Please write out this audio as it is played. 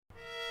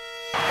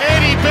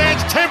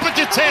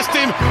temperature test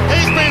him.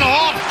 He's been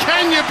hot.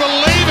 Can you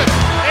believe it?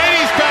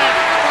 Eddie's back.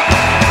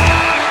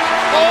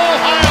 All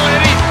hail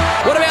Eddie.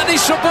 What about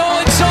this shot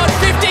ball inside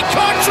 50?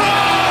 Cottrell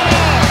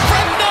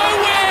from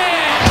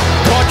nowhere.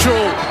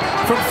 Cottrell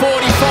from 45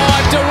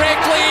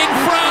 directly in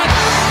front.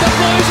 The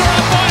Blues are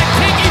up by a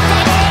kicky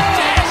from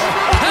Jedd.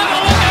 Have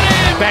a look at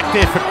him. Back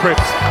there for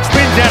Cripps.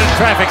 Spins out of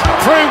traffic.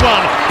 Through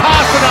one.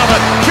 Past another.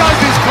 Shows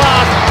his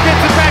class.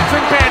 Gets it back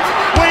from bench.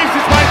 Weaves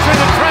his way through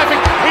the traffic.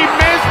 He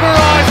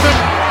mesmerised them.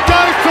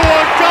 Goes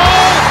toward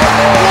goal.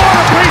 What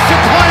a piece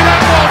of play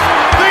that was.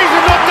 These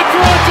are not the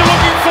draws you're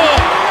looking for.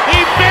 He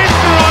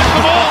mesmerised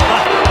them all.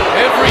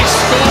 Every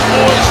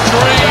schoolboy's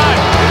dream.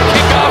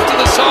 Kick after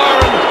the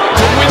siren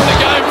to win the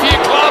game for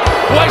your club.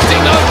 Wasting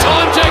no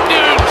time, Jack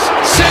Newnes.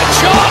 Set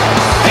shot.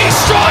 He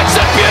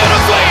strikes it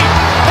beautifully.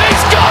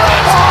 He's got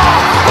it.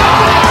 The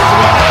Blues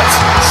win it.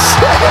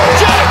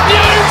 Jack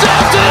Newnes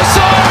after the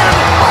siren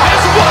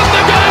has won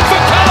the game for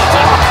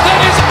Carlton.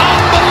 That is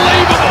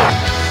unbelievable.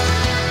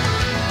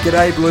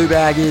 G'day Blue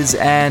Baggers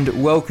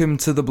and welcome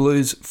to the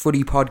Blues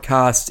Footy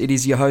Podcast. It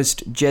is your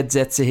host Jedd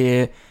Zetzer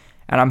here,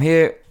 and I'm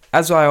here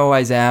as I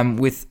always am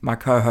with my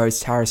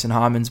co-host Harrison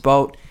Hymans.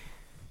 Bolt,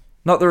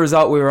 not the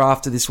result we were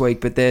after this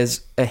week, but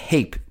there's a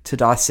heap to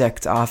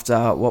dissect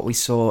after what we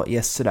saw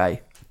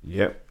yesterday.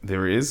 Yep,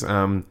 there is.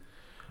 I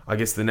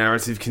guess the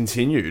narrative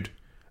continued.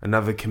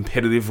 Another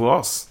competitive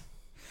loss,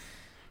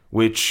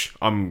 which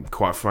I'm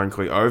quite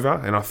frankly over,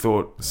 and I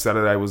thought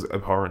Saturday was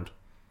abhorrent,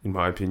 in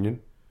my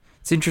opinion.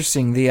 It's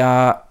interesting.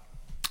 I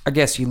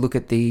guess you look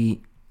at the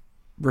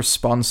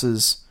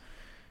responses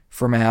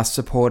from our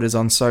supporters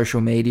on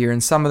social media,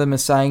 and some of them are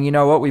saying, you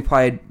know what, we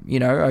played,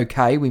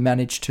 okay. We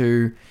managed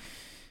to,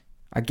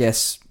 I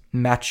guess,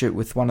 match it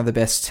with one of the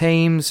best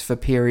teams for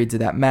periods of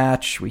that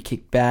match. We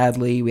kicked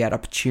badly. We had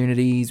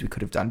opportunities. We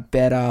could have done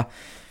better. At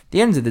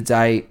the end of the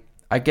day,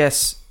 I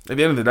guess... At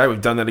the end of the day,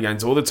 we've done that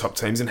against all the top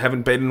teams and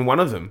haven't beaten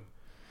one of them.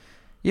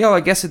 Yeah, well,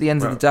 I guess at the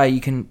end of the day,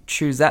 you can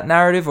choose that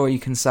narrative, or you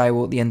can say,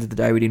 well, at the end of the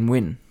day, we didn't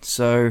win.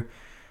 So,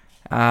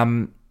 I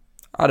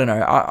don't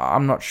know.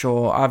 I'm not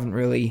sure. I haven't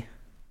really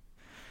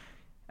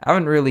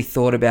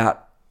thought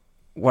about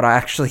what I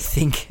actually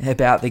think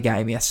about the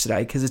game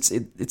yesterday, because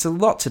it's a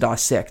lot to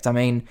dissect. I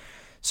mean,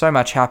 so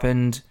much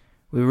happened.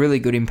 We were really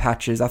good in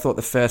patches. I thought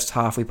the first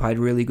half we played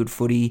really good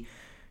footy.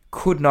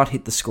 Could not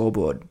hit the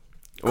scoreboard.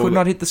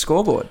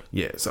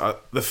 Yeah, so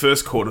the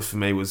first quarter for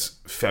me was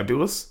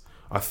fabulous.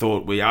 I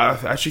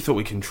actually thought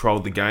we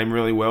controlled the game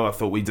really well. I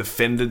thought we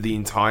defended the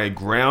entire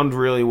ground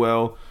really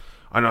well.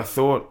 And I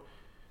thought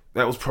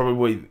that was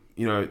probably,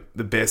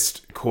 the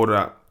best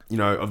quarter,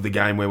 of the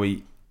game where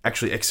we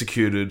actually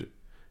executed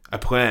a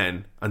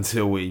plan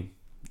until we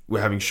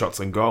were having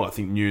shots on goal. I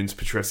think Newnes,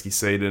 Petreski,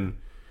 Seedon,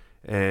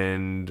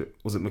 and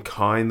was it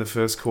Mackay in the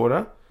first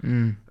quarter?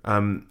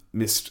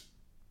 Missed,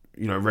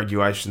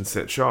 regulation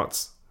set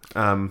shots.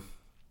 And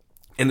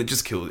it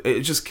just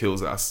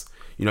kills us.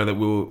 That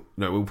we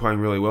were playing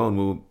really well and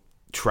we were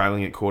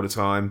trailing at quarter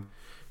time.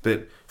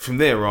 But from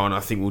there on, I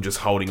think we were just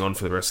holding on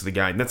for the rest of the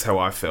game. That's how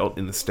I felt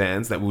in the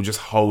stands, that we were just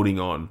holding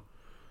on.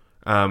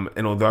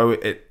 And although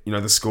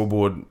the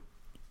scoreboard,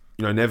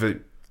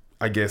 never,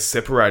 I guess,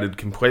 separated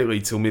completely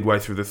till midway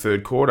through the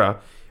third quarter,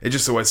 it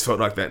just always felt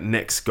like that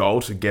next goal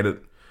to get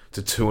it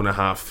to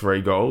 2.5,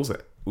 3 goals,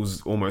 it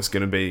was almost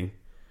going to be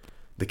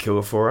the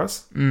killer for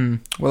us.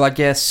 Well, I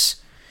guess...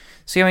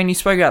 See, you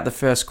spoke about the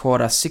first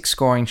quarter, 6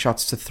 scoring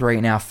shots to 3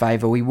 in our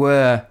favour. We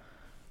were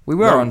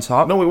on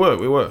top. No, we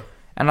were.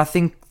 And I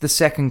think the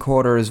second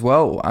quarter as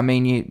well. I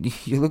mean,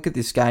 you look at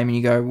this game and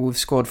you go, well, we've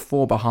scored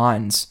 4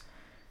 behinds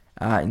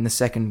in the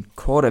second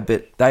quarter,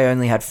 but they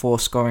only had 4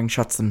 scoring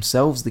shots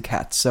themselves, the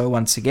Cats. So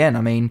once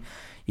again,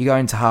 you go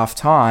into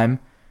half-time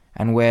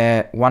and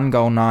we're 1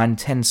 goal, 9,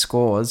 10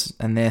 scores,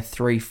 and they're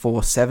 3,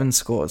 4, 7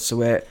 scores. So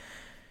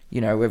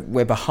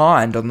we're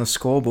behind on the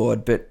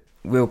scoreboard, but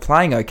we were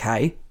playing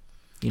okay.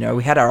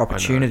 We had our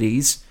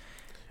opportunities.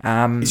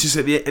 It's just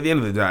at the end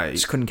of the day...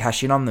 Just couldn't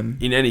cash in on them.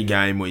 In any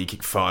game where you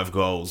kick 5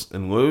 goals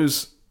and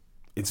lose,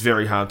 it's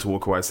very hard to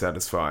walk away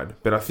satisfied.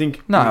 But I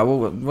think... No,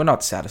 we're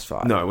not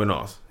satisfied. No, we're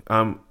not.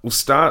 We'll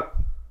start,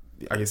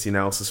 I guess, the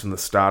analysis from the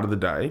start of the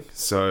day.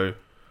 So,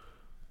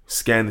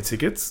 scan the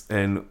tickets,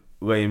 and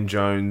Liam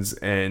Jones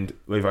and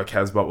Levi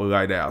Casbolt were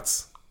laid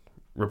outs,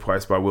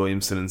 replaced by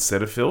Williamson and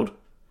Setterfield.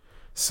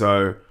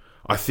 So...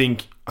 I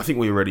think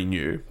we already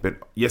knew, but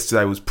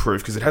yesterday was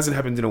proof, because it hasn't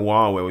happened in a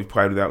while where we've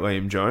played without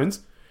Liam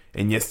Jones,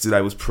 and yesterday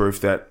was proof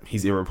that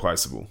he's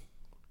irreplaceable.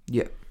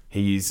 Yeah.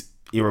 He is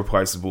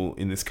irreplaceable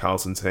in this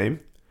Carlton team.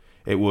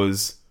 It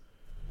was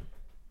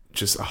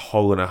just a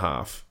hole and a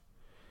half.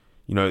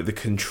 The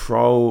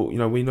control,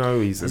 we know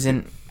he's...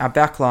 Our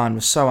backline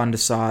was so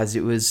undersized.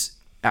 It was...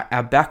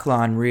 Our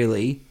backline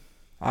really,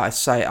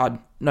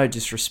 no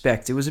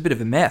disrespect, it was a bit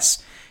of a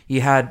mess.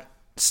 You had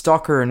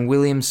Stocker and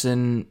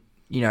Williamson...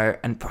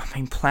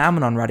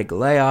 Plowman on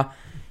Radigalea.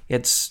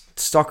 It's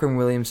Stocker and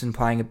Williamson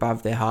playing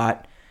above their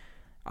height.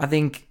 I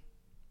think,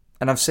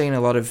 and I've seen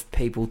a lot of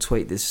people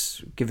tweet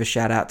this, give a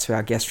shout out to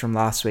our guest from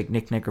last week,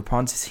 Nick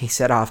Negroponte. He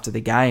said after the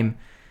game,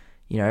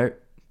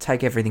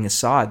 take everything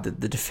aside,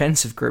 the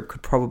defensive group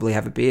could probably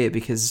have a beer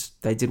because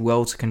they did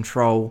well to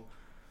control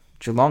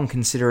Geelong,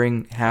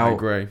 considering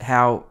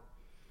how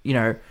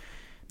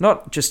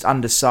not just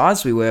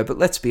undersized we were, but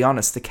let's be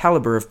honest, the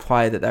calibre of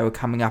play that they were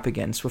coming up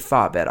against were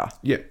far better.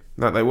 Yeah,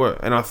 no, they were.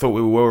 And I thought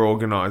we were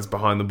organised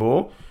behind the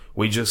ball.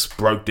 We just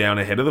broke down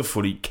ahead of the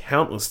footy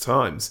countless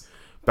times.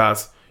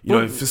 But, for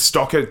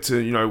Stocker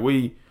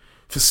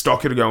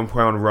to go and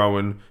play on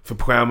Rowan, for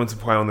Plowman to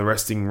play on the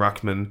resting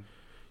ruckman,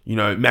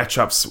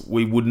 matchups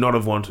we would not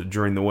have wanted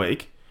during the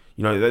week.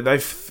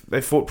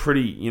 They fought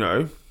pretty,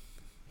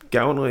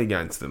 gallantly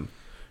against them.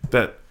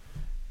 But,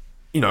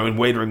 and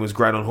Wiedering was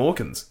great on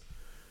Hawkins.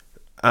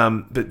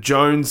 But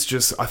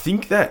Jones I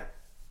think that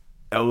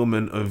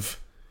element of,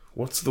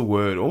 what's the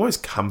word,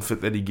 almost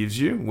comfort that he gives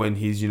you when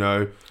he's,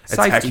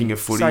 attacking a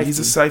footy. Safety. He's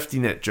a safety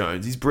net,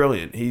 Jones. He's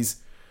brilliant.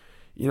 He's,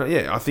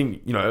 I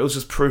think, it was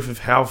just proof of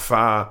how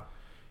far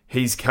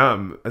he's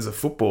come as a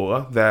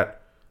footballer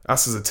that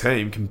us as a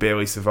team can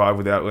barely survive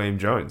without Liam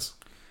Jones.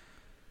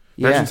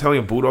 Imagine telling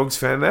a Bulldogs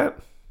fan that.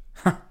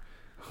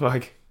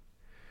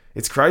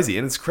 It's crazy,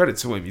 and it's credit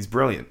to him. He's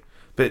brilliant.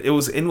 But it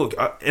was, and look,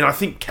 and I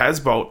think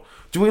Casbolt,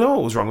 do we know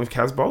what was wrong with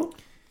Casbolt?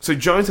 So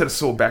Jones had a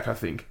sore back, I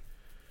think.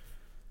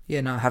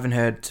 Yeah, no, I haven't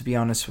heard, to be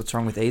honest, what's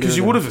wrong with either. Because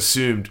you would have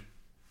assumed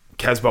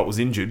Casbolt was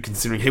injured,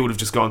 considering he would have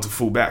just gone to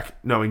full back,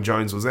 knowing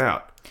Jones was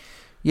out.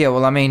 Yeah,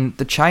 well, I mean,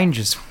 the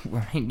changes,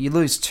 you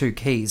lose two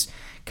keys.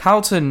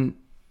 Carlton,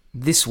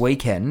 this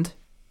weekend,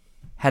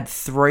 had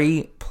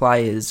 3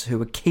 players who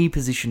were key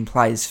position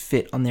players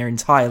fit on their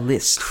entire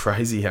list.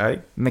 Crazy,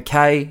 hey?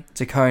 McKay,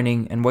 De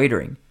Koning, and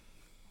Wiedering.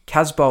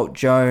 Casbolt,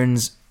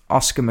 Jones,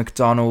 Oscar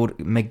McDonald,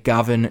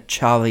 McGovern,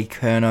 Charlie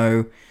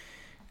Curnow,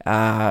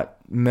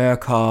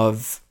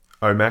 Murkov.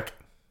 Omac.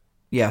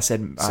 Yeah, I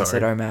said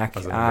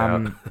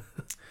Omac.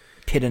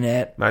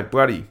 Pitternet. Mate,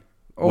 bloody.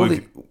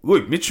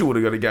 Luke Mitchell would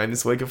have got a game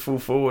this week at full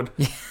forward.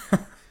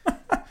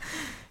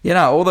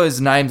 Yeah. All those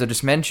names I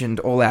just mentioned,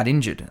 all out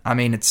injured. I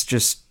mean,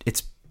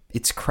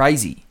 it's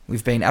crazy.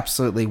 We've been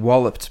absolutely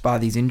walloped by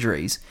these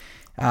injuries.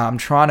 I'm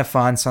trying to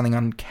find something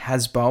on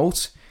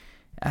Casbolt.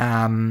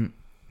 I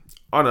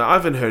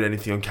haven't heard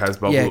anything on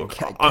Casbolt.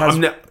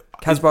 Yeah,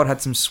 Casbolt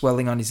had some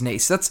swelling on his knee.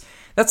 So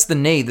that's the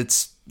knee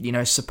that's,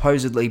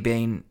 supposedly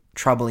been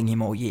troubling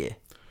him all year.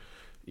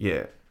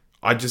 Yeah.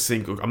 I just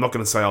think, I'm not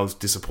going to say I was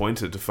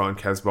disappointed to find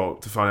out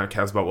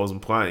Casbolt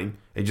wasn't playing.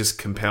 It just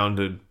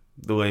compounded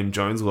the Liam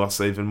Jones loss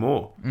even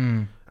more.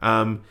 And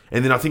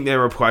then I think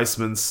their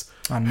replacements...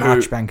 And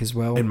Marchbank as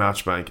well. And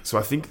Marchbank. So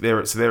I think their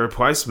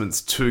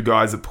replacements, 2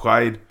 guys that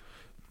played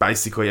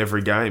basically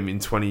every game in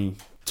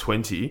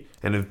 2020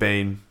 and have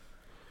been...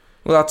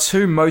 Well, our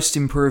 2 most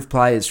improved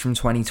players from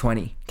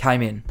 2020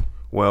 came in.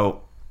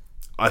 Well,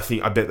 I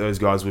bet those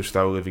guys wish they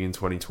were living in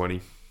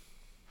 2020.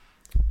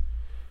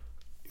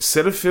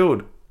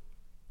 Setterfield,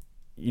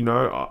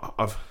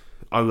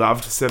 I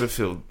loved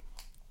Setterfield,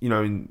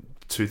 in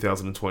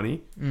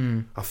 2020.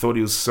 I thought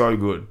he was so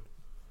good.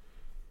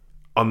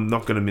 I'm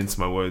not going to mince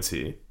my words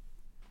here.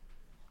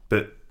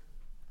 But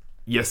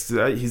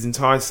yesterday, his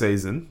entire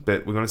season,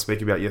 that we're going to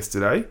speak about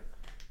yesterday,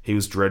 he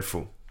was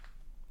dreadful.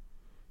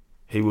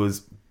 He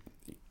was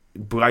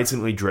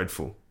blatantly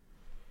dreadful.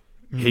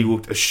 He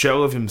looked a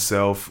shell of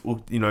himself.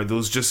 There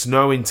was just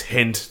no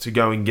intent to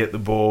go and get the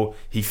ball.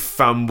 He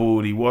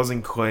fumbled. He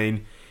wasn't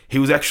clean. He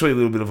was actually a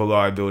little bit of a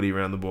liability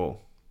around the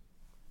ball.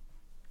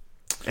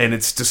 And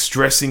it's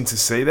distressing to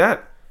see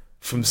that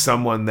from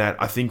someone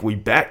that I think we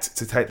backed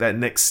to take that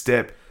next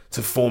step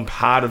to form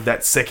part of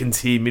that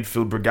second-tier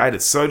midfield brigade.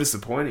 It's so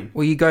disappointing.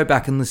 Well, you go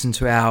back and listen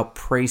to our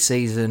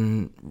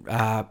pre-season,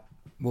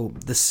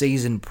 the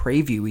season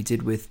preview we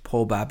did with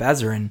Paul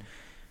Barbazza, and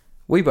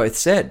we both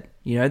said,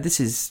 this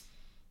is...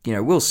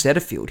 Will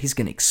Setterfield, he's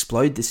going to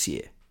explode this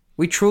year.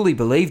 We truly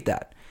believed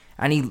that.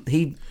 And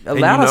he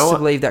allowed us to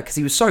believe that because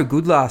he was so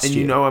good last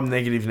year. And I'm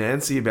negative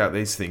Nancy about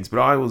these things, but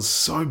I was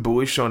so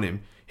bullish on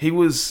him. He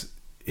was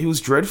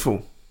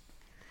dreadful.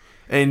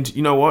 And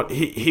you know what?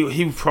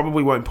 He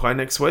probably won't play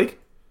next week.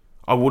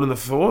 I wouldn't have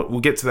thought.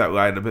 We'll get to that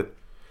later, but...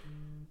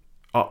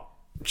 Oh,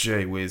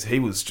 gee whiz. He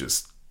was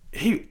just...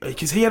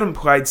 Because he hadn't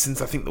played since,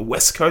 I think, the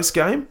West Coast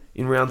game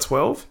in round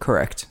 12.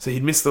 Correct. So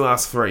he'd missed the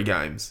last 3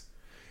 games.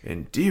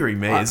 And dearie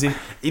me, as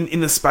in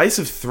the space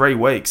of 3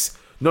 weeks,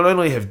 not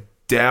only have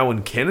Dow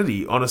and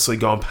Kennedy honestly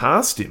gone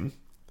past him,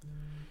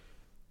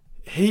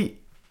 they're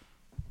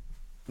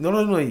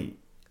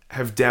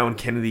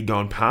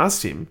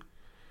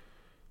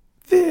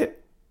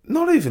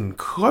not even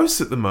close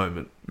at the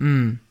moment.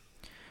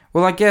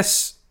 Well, I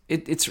guess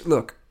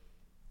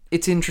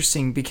it's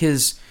interesting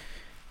because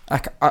I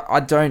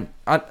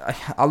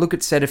look at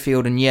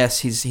Setterfield and yes,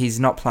 he's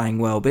not playing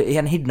well, but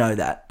he'd know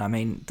that. I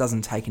mean, it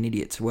doesn't take an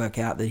idiot to work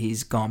out that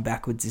he's gone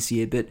backwards this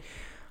year. But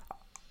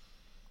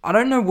I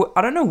don't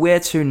know where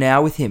to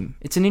now with him.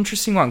 It's an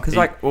interesting one because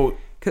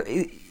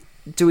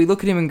do we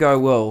look at him and go,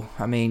 well,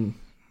 I mean,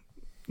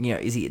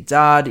 is he a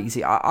dud?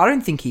 I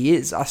don't think he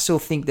is. I still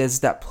think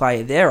there's that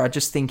player there. I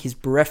just think he's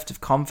bereft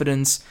of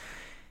confidence.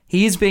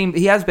 He has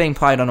been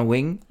played on a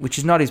wing, which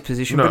is not his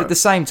position. No. But at the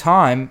same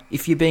time,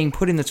 if you're being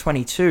put in the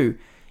 22,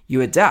 you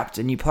adapt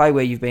and you play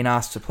where you've been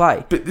asked to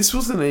play. But this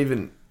wasn't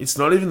even... It's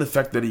not even the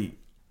fact that he...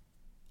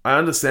 I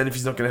understand if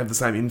he's not going to have the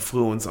same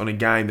influence on a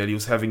game that he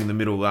was having in the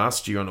middle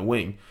last year on a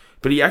wing,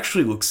 but he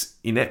actually looks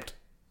inept.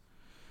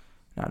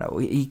 No,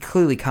 he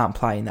clearly can't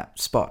play in that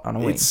spot on a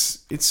wing.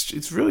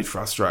 It's really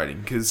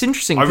frustrating because It's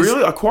interesting.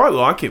 I quite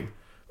like him,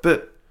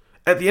 but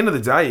at the end of the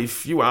day,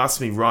 if you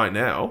ask me right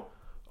now,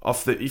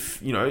 off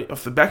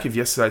the back of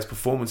yesterday's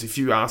performance, if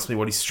you ask me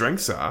what his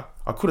strengths are,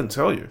 I couldn't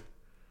tell you.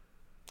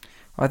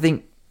 I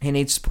think he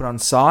needs to put on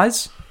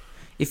size.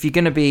 If you're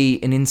going to be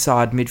an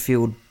inside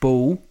midfield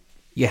bull,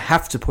 you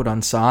have to put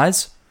on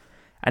size,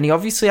 and he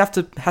obviously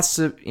has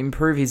to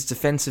improve his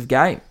defensive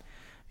game.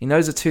 I mean,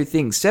 those are two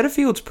things.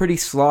 Setterfield's pretty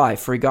sly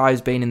for a guy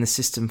who's been in the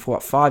system for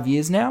 5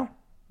 years now.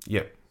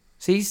 Yep.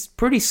 So he's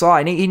pretty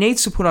sly, and he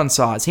needs to put on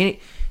size. He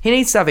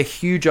needs to have a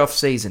huge off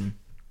season.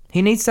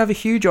 It's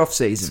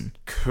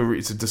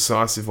a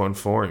decisive one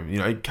for him.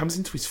 He comes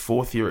into his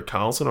 4th year at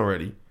Carlton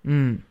already.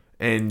 And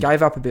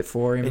gave up a bit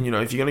for him. And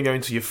if you're going to go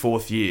into your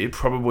 4th year,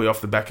 probably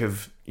off the back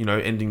of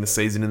ending the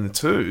season in the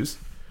 2s,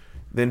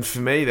 then for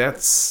me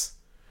that's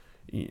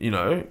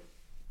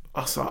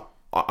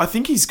I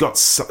think he's got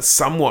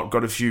somewhat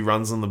got a few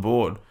runs on the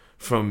board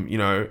from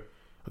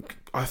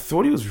I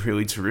thought he was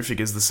really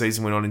terrific as the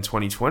season went on in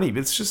 2020, but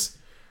it's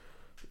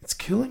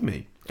killing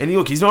me. And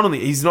he's not on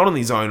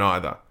his own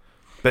either.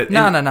 But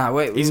no.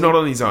 He's not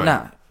on his own.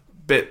 No.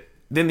 But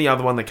then the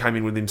other one that came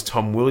in with him is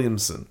Tom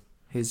Williamson.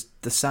 Who's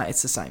the same?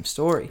 It's the same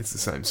story. It's the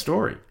same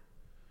story.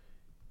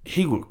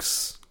 He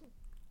looks,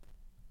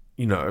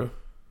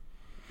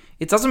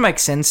 It doesn't make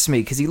sense to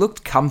me because he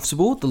looked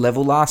comfortable at the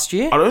level last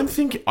year. I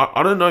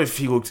don't know if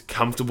he looked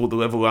comfortable at the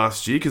level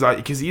last year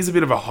because he is a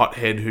bit of a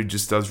hothead who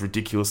just does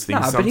ridiculous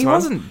things sometimes. But he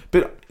wasn't.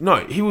 But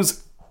no, he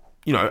was,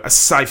 a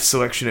safe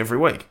selection every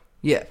week.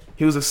 Yeah.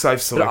 He was a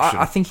safe selection.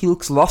 But I think he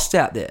looks lost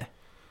out there.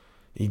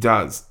 He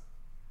does.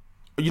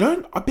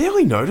 I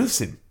barely notice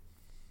him.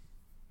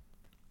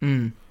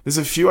 There's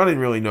a few I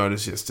didn't really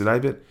notice yesterday,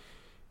 but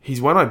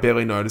he's one I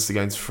barely noticed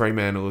against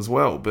Fremantle as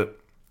well. But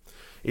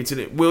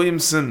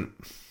Williamson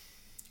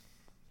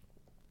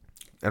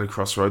at a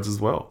crossroads as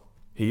well.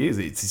 He is.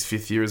 It's his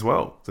 5th year as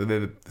well. So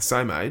they're the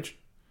same age.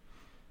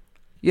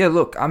 Yeah,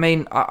 look, I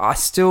mean, I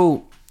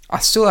still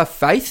have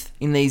faith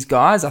in these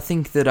guys. I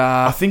think that...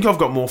 I think I've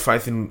got more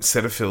faith in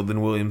Setterfield than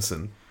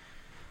Williamson.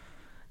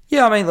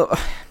 Yeah, I mean, look,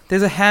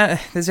 there's a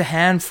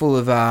handful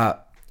of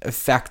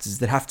factors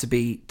that have to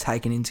be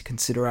taken into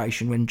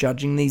consideration when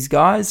judging these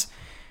guys.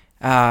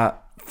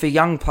 For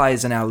young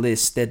players on our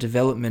list, their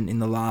development in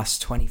the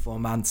last 24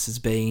 months has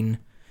been,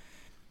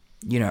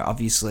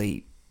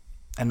 obviously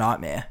a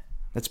nightmare.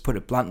 Let's put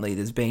it bluntly.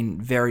 There's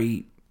been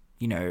very,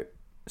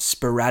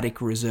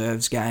 sporadic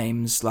reserves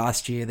games.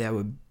 Last year there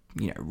were,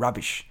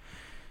 rubbish,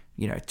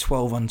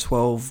 12 on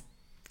 12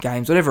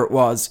 games, whatever it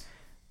was.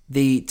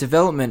 The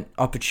development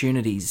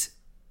opportunities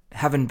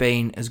haven't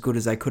been as good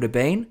as they could have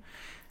been.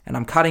 And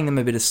I'm cutting them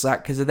a bit of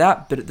slack because of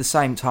that. But at the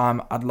same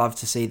time, I'd love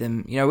to see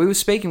them. We were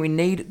speaking. We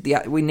needed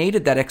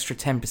that extra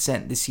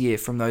 10% this year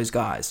from those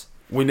guys.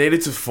 We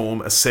needed to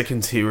form a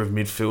second tier of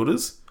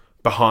midfielders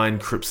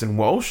behind Cripps and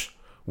Walsh,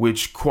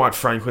 which, quite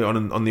frankly,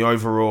 on the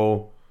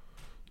overall,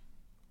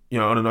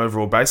 on an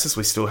overall basis,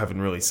 we still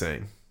haven't really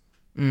seen.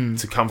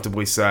 To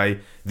comfortably say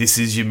this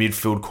is your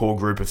midfield core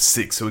group of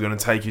 6, so we're going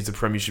to take you to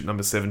Premiership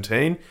number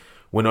 17.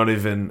 We're not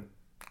even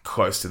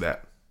close to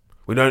that.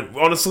 We don't,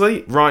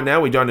 honestly, right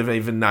now, we don't have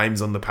even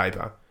names on the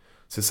paper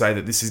to say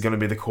that this is going to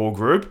be the core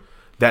group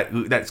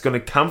that's going to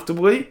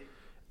comfortably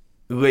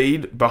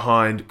lead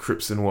behind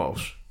Cripps and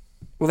Walsh.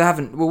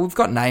 Well, we've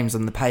got names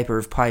on the paper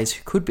of players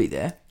who could be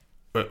there.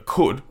 But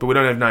we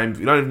don't have names.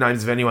 We don't have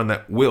names of anyone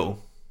that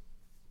will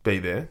be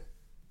there.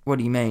 What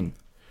do you mean?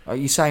 Are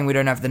you saying we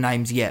don't have the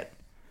names yet?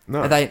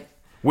 No. Are they?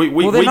 We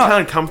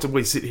can't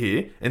comfortably sit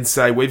here and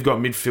say we've got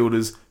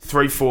midfielders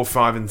 3, 4,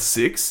 5, and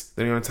 6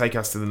 that are going to take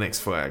us to the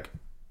next flag.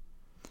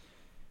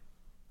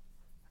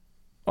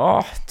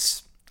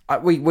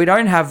 We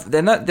don't have.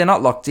 They're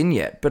not locked in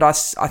yet. But I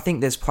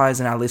think there's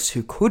players in our list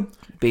who could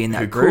be in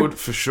that group. Who could,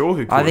 for sure.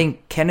 Who could. I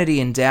think Kennedy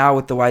and Dow,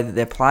 with the way that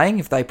they're playing,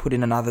 if they put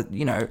in another,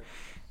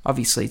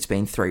 obviously it's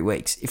been 3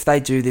 weeks. If they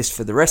do this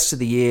for the rest of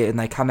the year and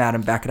they come out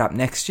and back it up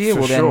next year,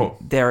 then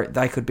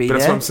they could be there. But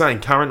that's what I'm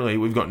saying. Currently,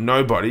 we've got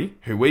nobody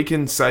who we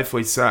can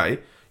safely say,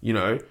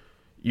 you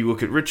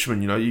look at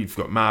Richmond, you've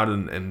got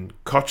Martin and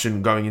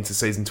Cochin going into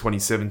season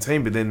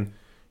 2017, but then,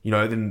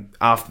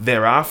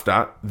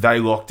 thereafter, they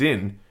locked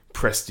in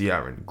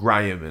Prestia and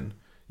Graham and,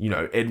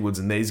 Edwards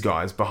and these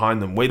guys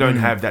behind them. We don't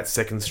have that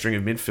second string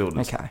of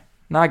midfielders. Okay.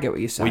 No, I get what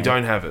you're saying. We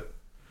don't have it.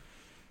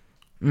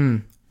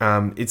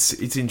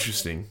 It's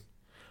interesting.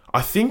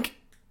 I think,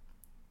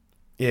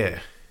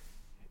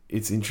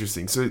 it's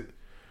interesting. So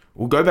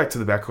we'll go back to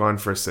the back line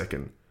for a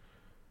second.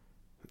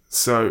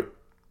 So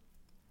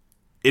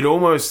it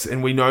almost,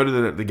 and we noted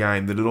it at the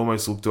game, that it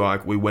almost looked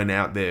like we went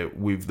out there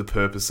with the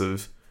purpose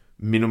of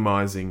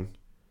minimising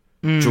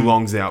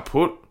Geelong's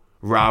output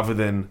rather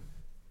than,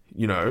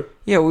 you know.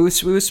 Yeah, we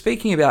were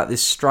speaking about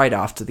this straight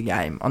after the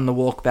game on the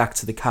walk back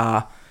to the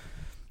car,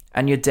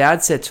 and your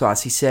dad said to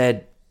us, he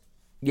said,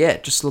 yeah,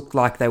 it just looked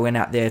like they went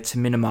out there to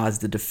minimise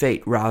the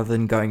defeat rather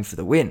than going for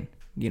the win.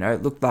 You know,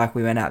 it looked like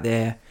we went out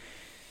there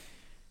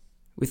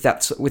with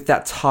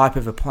that type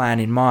of a plan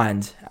in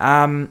mind.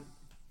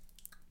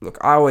 Look,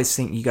 I always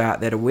think you go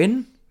out there to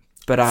win,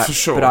 but I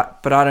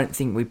don't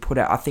think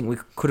I think we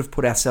could have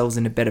put ourselves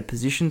in a better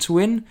position to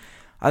win.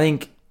 I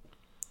think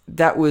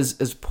that was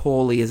as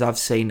poorly as I've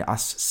seen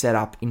us set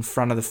up in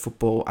front of the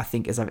football, I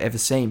think, as I've ever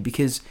seen.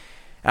 Because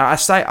I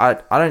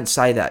don't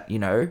say that, you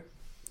know,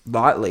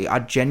 lightly. I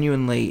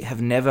genuinely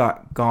have never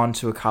gone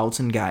to a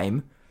Carlton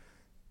game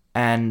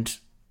and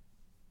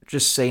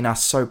just seen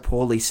us so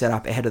poorly set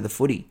up ahead of the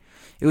footy.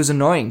 It was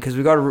annoying because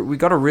we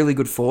got a really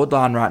good forward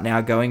line right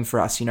now going for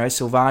us. You know,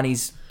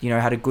 Silvani's, you know,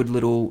 had a good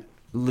little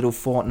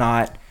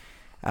fortnight.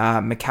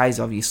 McKay's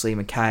obviously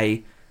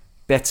McKay.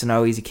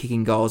 Betanoi's are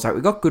kicking goals. Like,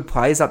 we've got good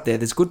players up there.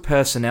 There's good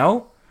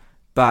personnel,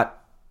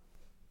 but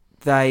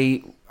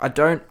I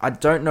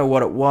don't know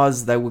what it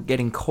was. They were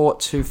getting caught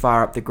too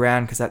far up the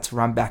ground because that's to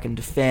run back and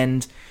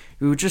defend.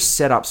 We were just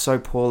set up so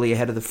poorly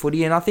ahead of the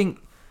footy, and I think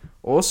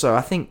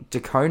De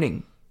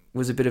Koning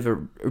was a bit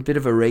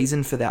of a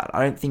reason for that.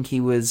 I don't think he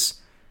was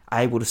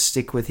able to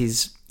stick with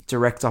his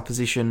direct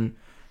opposition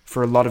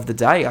for a lot of the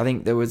day. I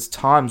think there was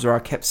times where I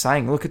kept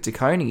saying, look at De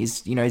Koning,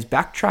 he's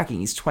backtracking,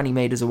 he's 20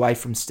 metres away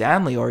from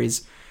Stanley, or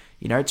he's,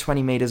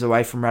 20 metres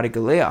away from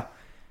Radaglia.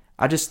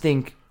 I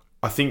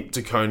think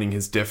De Koning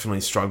has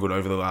definitely struggled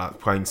over the last,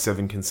 playing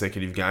 7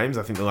 consecutive games.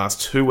 I think the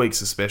last 2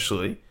 weeks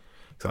especially.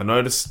 So I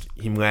noticed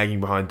him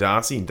lagging behind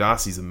Darcy, and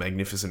Darcy's a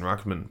magnificent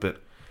ruckman,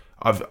 but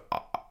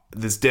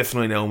there's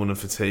definitely an element of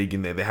fatigue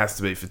in there. There has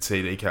to be for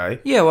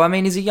TDK. Yeah, well, I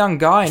mean, he's a young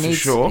guy, and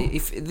sure.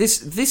 If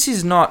this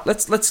is not,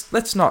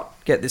 let's not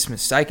get this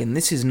mistaken.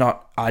 This is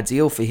not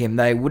ideal for him.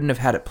 They wouldn't have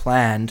had it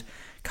planned,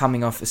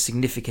 coming off a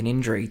significant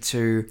injury,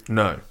 to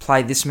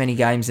play this many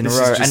games in a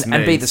row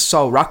and be the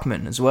sole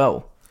ruckman as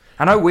well.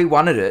 I know we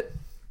wanted it,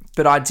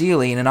 but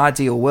ideally, in an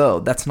ideal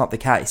world, that's not the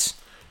case.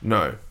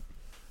 No,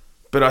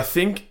 but I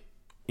think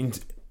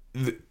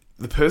the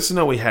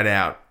personnel we had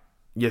out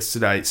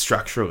yesterday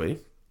structurally,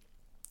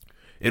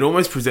 it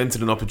almost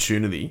presented an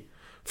opportunity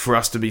for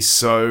us to be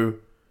so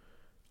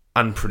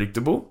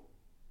unpredictable,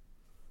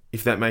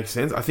 if that makes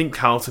sense. I think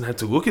Carlton had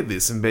to look at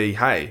this and be,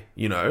 hey,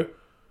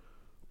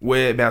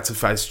 we're about to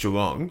face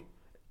Geelong.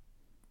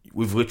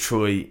 We've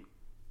literally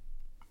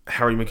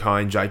Harry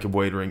Mackay and Jacob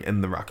Wiedering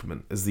and the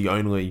ruckman as the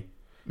only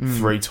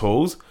 3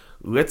 tools.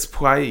 Let's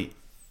play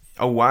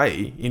a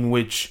way in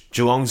which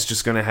Geelong's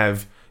just going to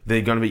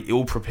they're going to be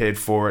ill-prepared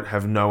for it,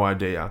 have no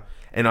idea.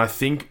 And I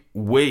think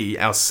we,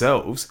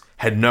 ourselves,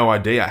 had no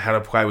idea how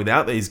to play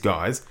without these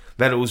guys,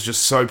 that it was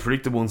just so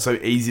predictable and so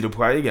easy to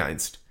play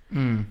against.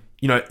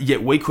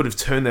 Yet we could have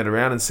turned that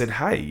around and said,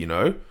 hey,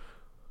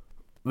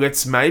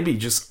 let's maybe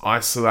just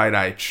isolate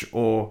H,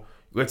 or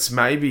let's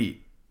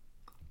maybe,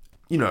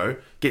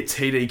 get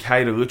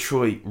TDK to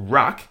literally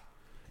ruck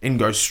and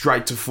go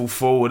straight to full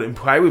forward and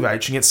play with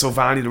H and get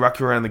Silvani to ruck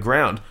around the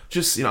ground.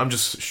 Just, I'm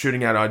just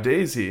shooting out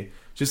ideas here.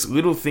 Just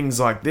little things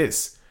like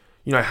this.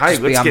 Hey,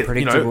 let's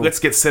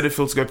get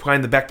Setterfield to go play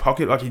in the back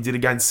pocket like he did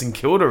against St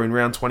Kilda in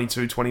round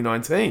 22,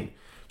 2019.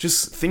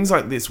 Just things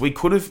like this. We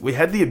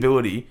had the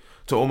ability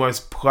to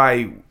almost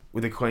play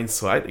with a clean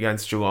slate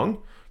against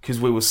Geelong because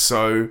we were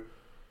so,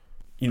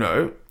 we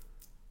were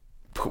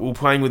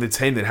playing with a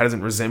team that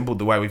hasn't resembled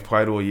the way we've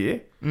played all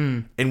year.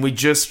 And we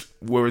just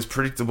were as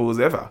predictable as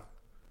ever.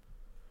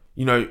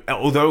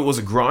 Although it was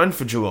a grind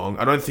for Geelong,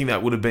 I don't think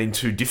that would have been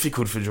too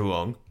difficult for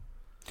Geelong.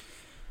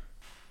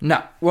 No,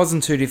 it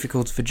wasn't too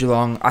difficult for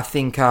Geelong. I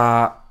think,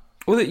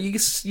 you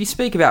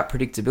speak about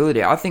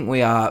predictability. I think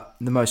we are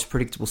the most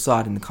predictable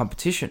side in the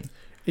competition.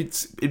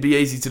 It'd be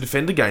easy to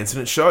defend against,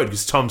 and it showed,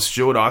 because Tom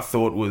Stewart, I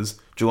thought, was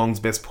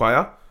Geelong's best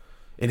player,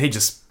 and he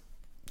just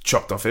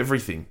chopped off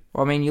everything.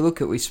 Well, I mean,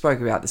 we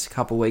spoke about this a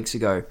couple of weeks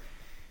ago.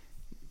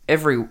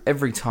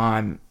 Every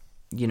time,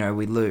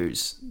 we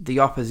lose,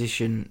 the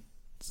opposition's,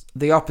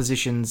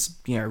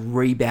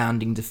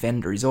 rebounding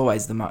defender is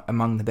always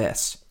among the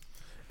best.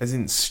 As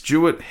in,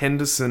 Stewart,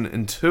 Henderson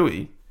and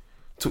Tui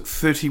took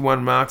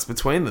 31 marks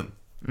between them.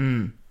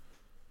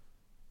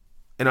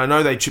 And I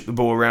know they chip the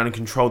ball around and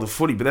control the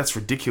footy, but that's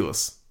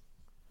ridiculous.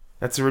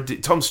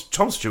 Tom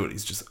Stewart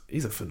is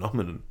he's a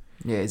phenomenon.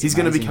 Yeah, he's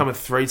going to become a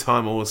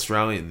 3-time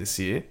All-Australian this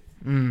year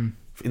in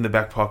the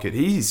back pocket.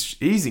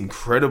 He's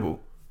incredible.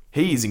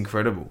 He is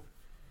incredible.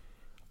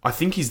 I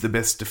think he's the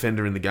best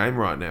defender in the game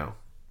right now.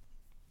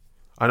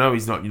 I know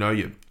he's not,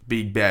 your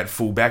big, bad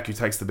fullback who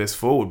takes the best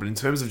forward, but in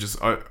terms of just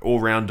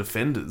all-round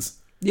defenders...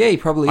 Yeah, he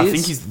probably is. I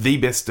think he's the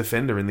best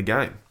defender in the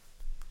game.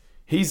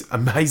 He's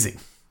amazing.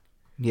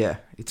 Yeah,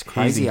 it's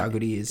crazy how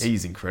good he is.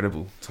 He's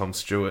incredible, Tom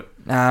Stewart.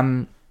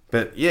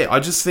 But yeah, I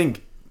just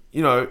think,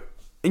 and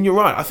you're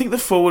right, I think the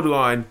forward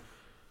line,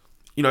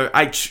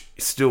 H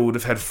still would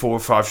have had 4 or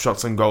 5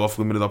 shots on goal off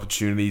limited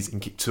opportunities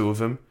and kicked 2 of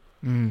them.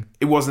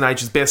 It wasn't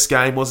H's best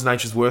game, wasn't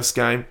H's worst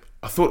game.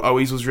 I thought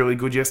Owies was really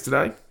good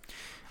yesterday.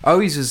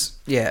 Owies is,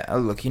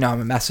 look,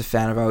 I'm a massive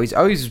fan of Owies.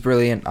 Owies is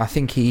brilliant. I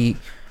think he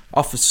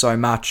offers so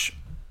much.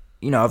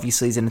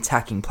 Obviously he's an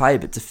attacking player,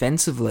 but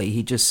defensively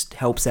he just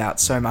helps out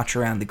so much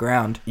around the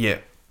ground. Yeah,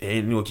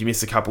 and look, he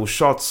missed a couple of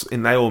shots,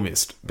 and they all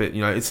missed. But,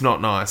 it's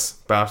not nice.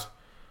 But,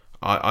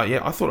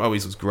 I thought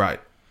Owies was great.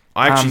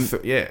 I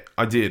actually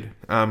I did.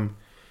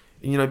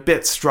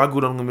 Bet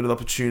struggled on limited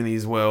opportunity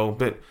as well,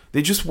 but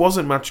there just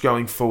wasn't much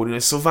going forward.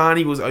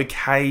 Silvani was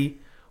okay,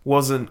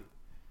 wasn't,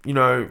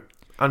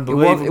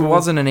 unbelievable. It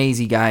wasn't an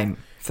easy game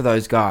for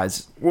those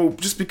guys. Well,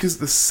 just because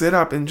the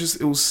setup and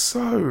it was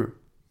so...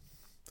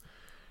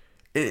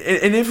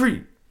 And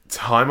every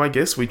time, I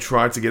guess, we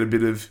tried to get a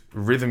bit of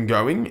rhythm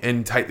going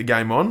and take the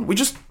game on, we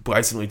just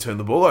blatantly turned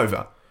the ball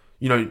over.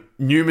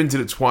 Newman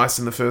did it twice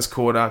in the first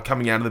quarter,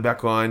 coming out of the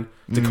back line.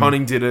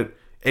 DeConning did it.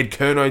 Ed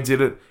Kerno did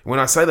it. When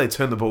I say they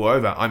turned the ball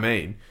over, I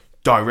mean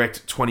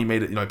direct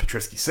 20-metre...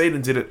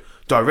 Petreski-Seaton did it.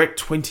 Direct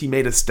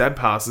 20-metre stab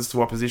passes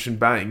to opposition,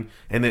 bang,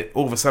 and then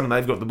all of a sudden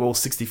they've got the ball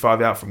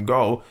 65 out from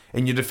goal,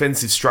 and your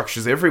defensive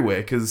structure's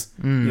everywhere because,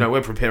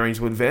 we're preparing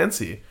to advance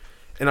here.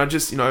 And I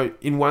just,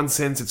 in one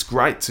sense, it's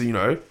great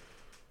to,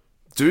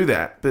 do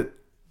that, but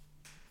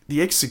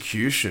the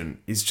execution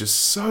is just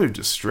so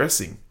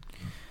distressing.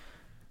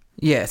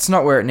 Yeah, it's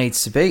not where it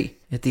needs to be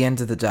at the end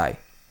of the day.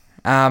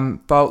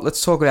 But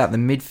let's talk about the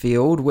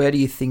midfield. Where do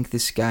you think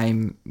this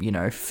game,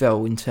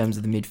 fell in terms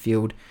of the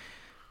midfield?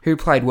 Who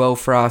played well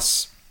for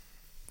us?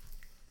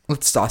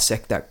 Let's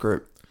dissect that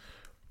group.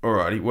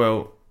 Alrighty,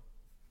 well,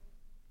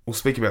 we'll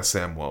speak about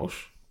Sam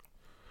Walsh.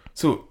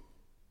 So,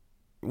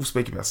 we'll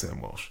speak about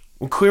Sam Walsh.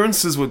 Well,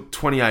 clearances were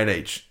 28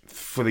 each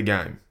for the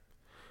game.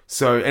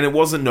 So, and it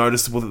wasn't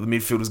noticeable that the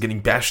midfield was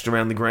getting bashed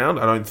around the ground,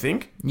 I don't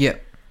think. Yeah.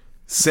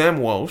 Sam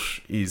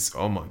Walsh is,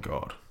 oh my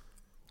God.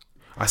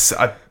 I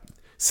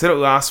said it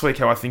last week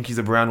how I think he's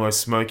a Brownlow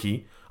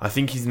smoky. I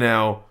think he's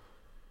now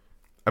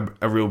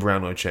a real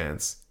Brownlow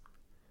chance.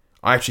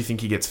 I actually think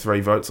he gets 3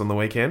 votes on the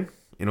weekend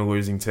in a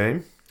losing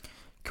team.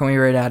 Can we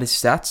read out his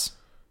stats?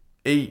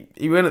 He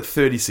went at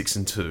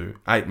 36-2,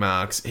 8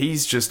 marks.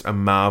 He's just a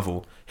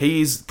marvel.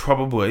 He is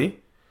definitely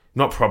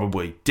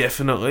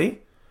the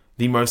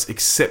most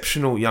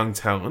exceptional young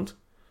talent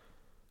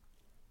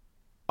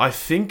I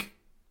think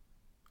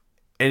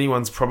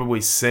anyone's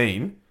probably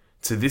seen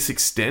to this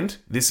extent,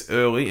 this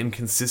early and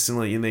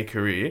consistently in their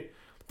career,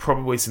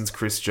 probably since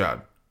Chris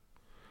Judd.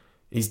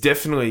 He's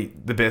definitely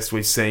the best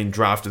we've seen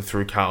drafted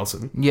through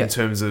Carlton in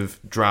terms of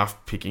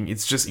draft picking.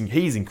 It's just,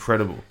 he's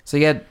incredible. So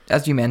he had,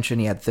 as you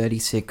mentioned, he had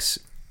 36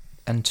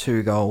 and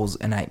 2 goals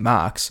and 8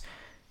 marks.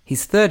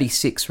 His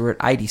 36 were at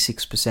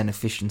 86%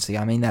 efficiency.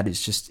 I mean, that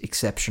is just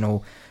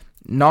exceptional.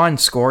 9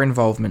 score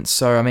involvements.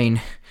 So, I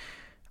mean,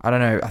 I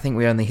don't know. I think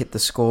we only hit the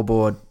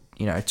scoreboard,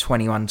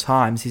 21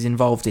 times. He's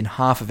involved in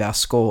half of our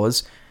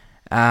scores.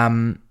 He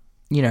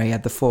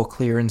had the 4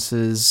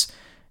 clearances.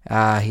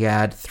 He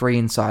had 3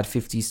 inside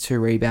 50s, 2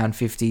 rebound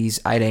 50s,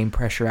 18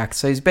 pressure acts.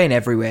 So he's been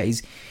everywhere.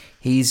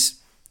 He's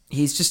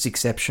just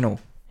exceptional.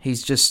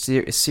 He's just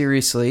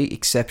seriously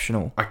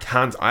exceptional. I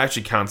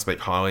actually can't speak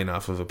highly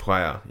enough of a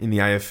player in the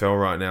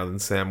AFL right now than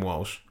Sam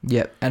Walsh.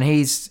 Yep,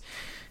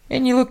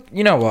 and you look,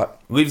 you know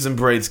what? Lives and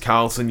breathes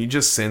Carlton. You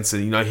just sense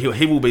it.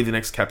 He will be the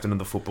next captain of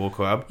the football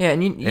club. Yeah,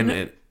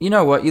 and you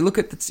know what? You look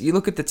at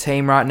the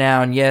team right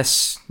now, and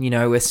yes,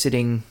 we're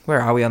sitting.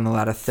 Where are we on the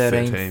ladder?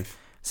 13th.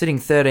 Sitting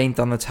 13th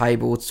on the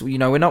table. It's, we're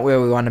not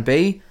where we want to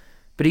be,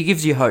 but he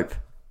gives you hope.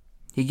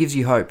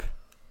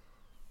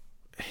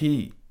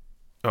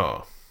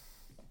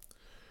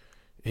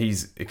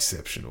 He's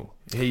exceptional.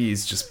 He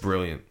is just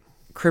brilliant.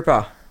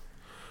 Cripper.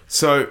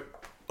 So,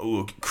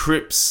 look,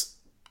 Cripps,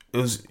 it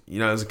was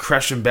a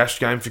crash and bash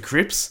game for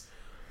Cripps.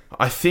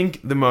 I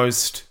think it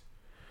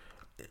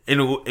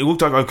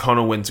looked like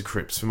O'Connell went to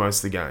Cripps for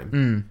most of the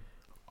game.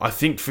 I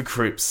think for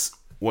Cripps,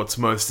 what's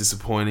most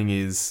disappointing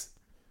is,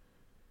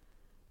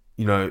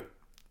 at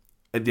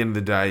the end of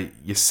the day,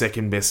 your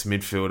second best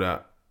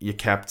midfielder, your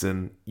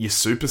captain, your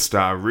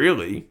superstar,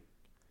 really,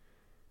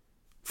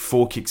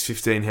 4 kicks,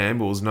 15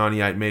 handballs,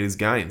 98 metres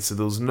gained. So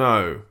there was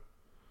no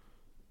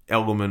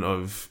element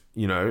of,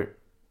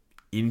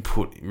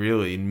 input,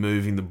 really, in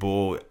moving the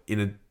ball in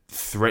a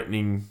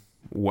threatening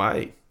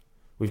way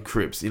with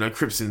Cripps.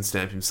 Cripps didn't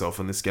stamp himself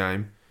on this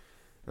game.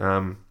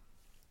 So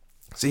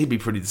he'd be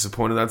pretty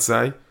disappointed, I'd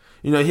say.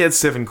 He had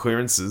 7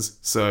 clearances,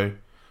 so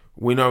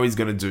we know he's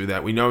going to do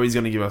that. We know he's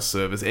going to give us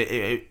service.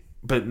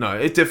 But no,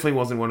 it definitely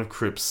wasn't one of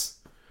Cripps'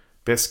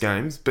 best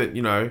games. But,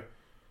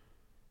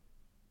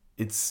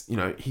 it's,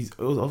 he's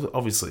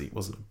obviously it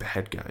wasn't a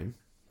bad game.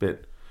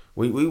 But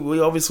we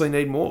obviously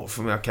need more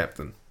from our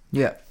captain.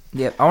 Yeah.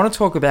 Yeah, I want to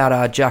talk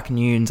about Jack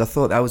Nunes. I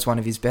thought that was one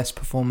of his best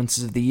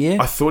performances of the year.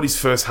 I thought his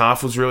first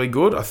half was really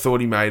good. I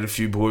thought he made a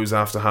few blues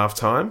after half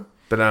time.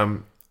 But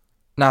no,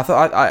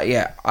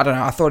 I don't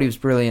know. I thought he was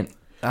brilliant.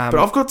 But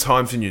I've got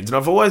time for Nunes,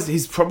 and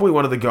he's probably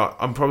one of the guys.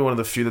 I'm probably one of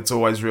the few that's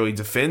always really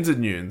defended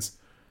Nunes,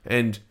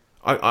 and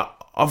I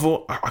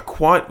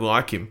quite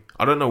like him.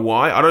 I don't know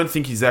why. I don't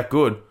think he's that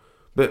good,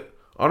 but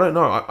I don't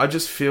know. I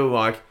just feel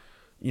like,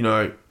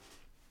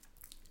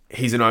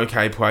 he's an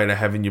okay player to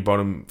have in your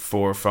bottom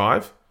 4 or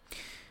 5.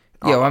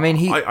 Yeah, well, I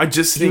mean, I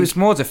just think he was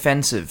more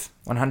defensive,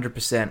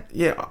 100%.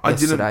 Yeah, I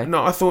didn't.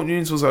 No, I thought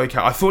Nunes was okay.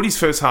 I thought his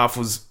first half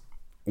was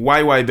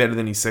way, way better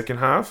than his second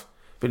half.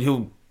 But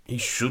he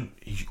should.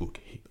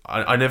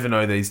 I never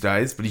know these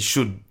days, but he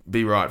should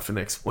be right for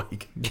next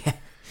week.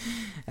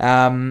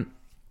 Yeah.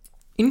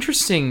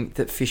 Interesting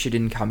that Fisher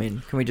didn't come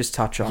in. Can we just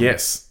touch on?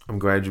 Yes, I'm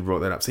glad you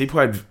brought that up. So he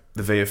played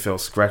the VFL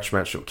scratch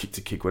match or kick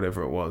to kick,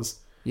 whatever it was.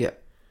 Yeah.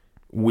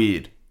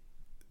 Weird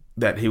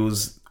that he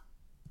was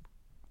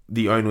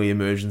the only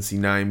emergency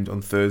named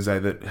on Thursday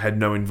that had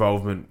no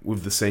involvement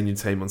with the senior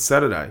team on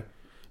Saturday.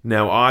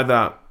 Now,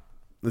 either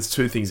there's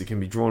two things that can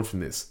be drawn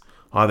from this.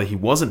 Either he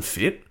wasn't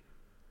fit,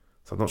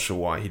 so I'm not sure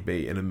why he'd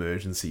be an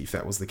emergency if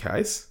that was the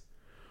case,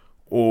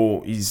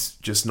 or he's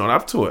just not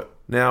up to it.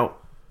 Now,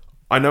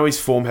 I know his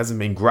form hasn't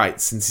been great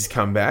since he's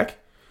come back,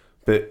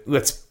 but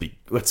let's be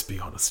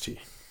honest here.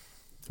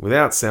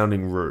 Without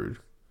sounding rude,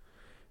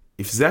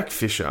 if Zach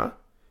Fisher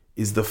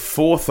is the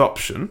fourth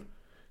option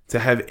to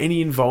have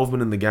any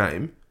involvement in the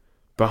game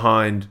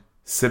behind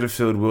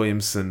Setterfield,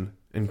 Williamson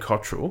and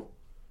Cottrell,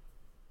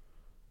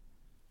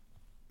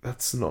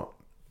 that's not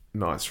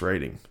nice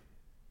reading.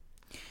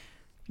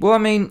 Well, I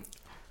mean,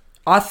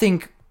 I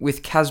think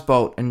with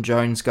Casbolt and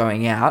Jones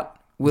going out,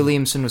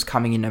 Williamson was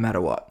coming in no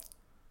matter what.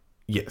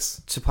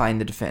 Yes. To play in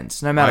the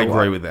defence, no matter what. I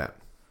agree with that.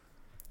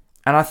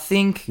 And I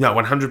think... No,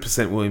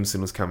 100%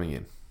 Williamson was coming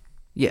in.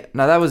 Yeah,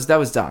 no, that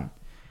was done.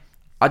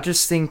 I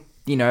just think,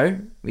 you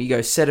go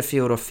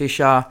Setterfield or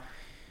Fisher.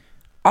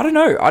 I don't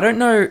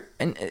know.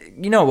 And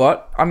you know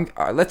what?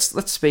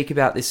 Let's speak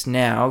about this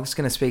now. I was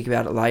going to speak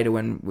about it later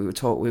when we were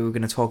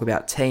going to talk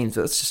about teams,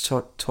 but let's just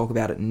talk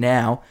about it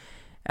now.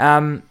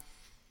 I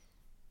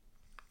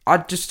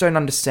just don't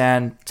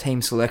understand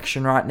team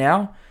selection right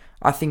now.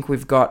 I think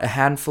we've got a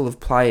handful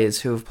of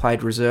players who have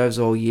played reserves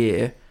all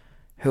year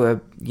who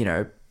are,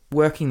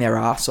 working their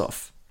ass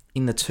off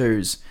in the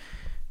twos,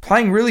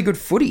 playing really good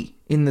footy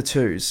in the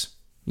twos,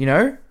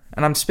 And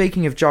I'm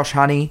speaking of Josh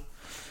Honey,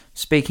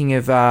 speaking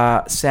of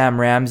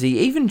Sam Ramsey,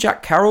 even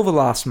Jack Carroll the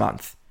last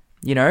month,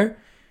 The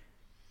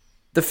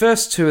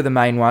first two are the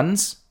main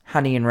ones,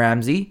 Honey and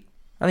Ramsey.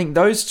 I think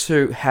those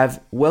two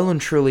have well and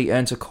truly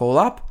earned a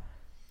call-up.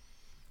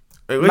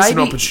 At least an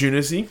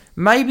opportunity.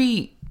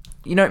 Maybe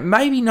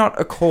not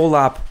a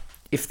call-up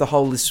if the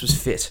whole list was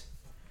fit.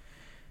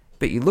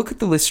 But you look at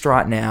the list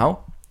right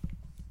now,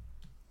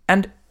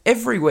 and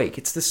every week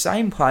it's the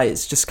same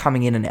players just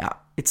coming in and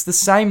out. It's the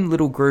same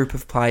little group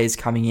of players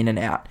coming in and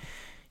out.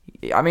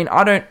 I mean,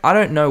 I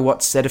don't know what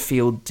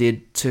Setterfield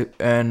did to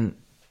earn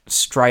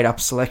straight-up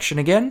selection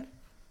again.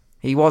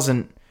 He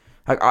wasn't...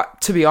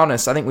 to be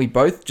honest, I think we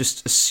both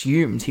just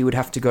assumed he would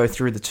have to go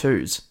through the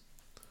twos.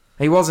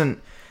 He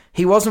wasn't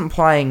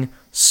playing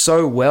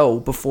so well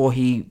before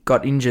he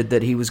got injured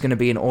that he was going to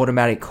be an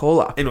automatic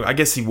call-up. Anyway, I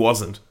guess he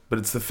wasn't, but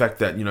it's the fact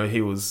that,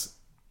 he was...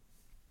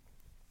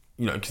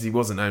 because he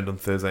wasn't named on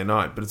Thursday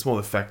night, but it's more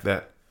the fact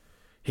that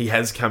he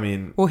has come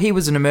in... Well, he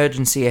was an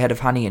emergency ahead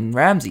of Honey and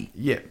Ramsey.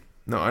 Yeah.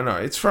 No, I know.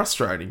 It's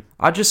frustrating.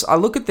 I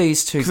look at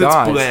these two guys...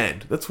 Because it's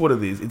bland. That's what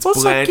it is. It's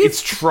bland.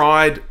 It's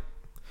tried...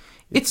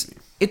 It's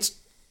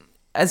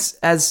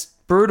as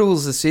brutal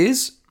as this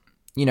is,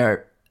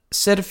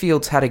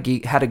 Setterfield's had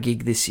a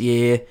gig this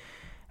year.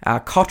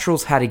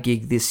 Cottrell's had a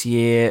gig this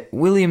year.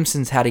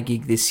 Williamson's had a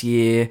gig this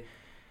year.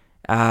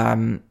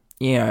 I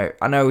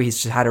know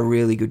he's just had a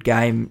really good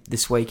game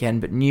this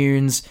weekend, but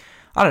Nunes,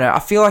 I don't know. I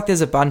feel like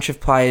there's a bunch of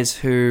players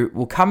who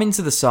will come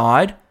into the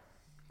side.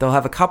 They'll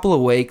have a couple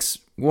of weeks,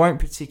 won't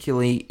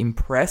particularly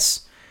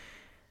impress,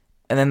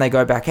 and then they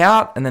go back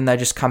out, and then they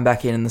just come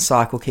back in, and the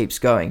cycle keeps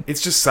going.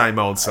 It's just same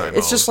old.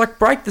 It's just like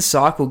break the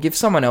cycle, give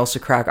someone else a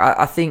crack.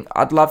 I think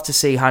I'd love to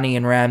see Honey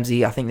and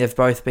Ramsey. I think they've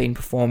both been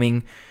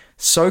performing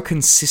so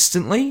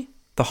consistently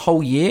the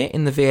whole year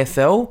in the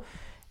VFL,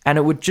 and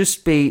it would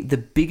just be the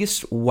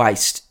biggest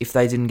waste if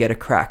they didn't get a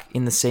crack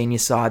in the senior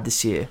side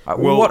this year.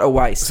 Well, what a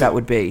waste that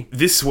would be.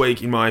 This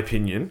week, in my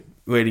opinion,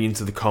 leading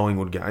into the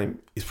Collingwood game,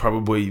 is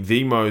probably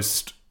the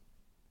most...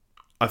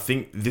 I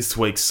think this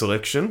week's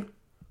selection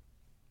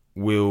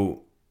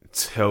will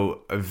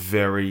tell a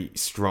very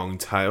strong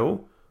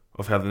tale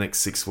of how the next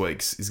 6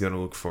 weeks is going to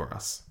look for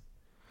us.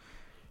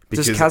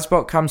 Does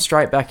Casbolt come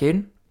straight back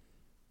in?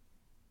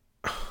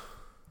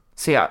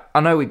 See, I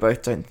know we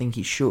both don't think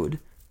he should,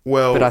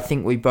 but I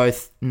think we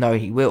both know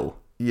he will.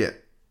 Yeah.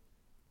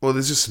 Well,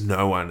 there's just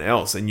no one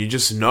else, and you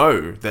just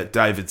know that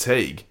David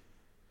Teague,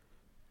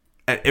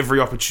 at every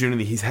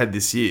opportunity he's had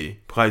this year,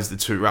 plays the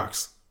two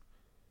rucks.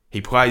 He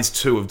plays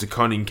two of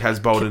DeConning,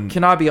 Casbolt, and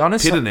Can I be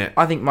honest? Pitternet.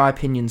 I think my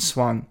opinion's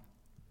swung.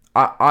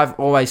 I've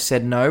always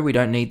said no, we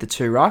don't need the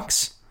two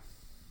rucks.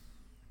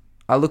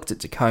 I looked at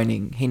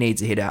DeConning. He needs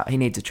a hit out. He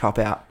needs a chop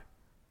out.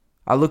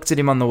 I looked at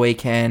him on the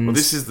weekend. Well,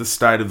 this is the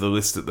state of the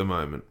list at the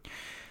moment.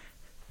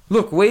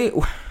 Look, we're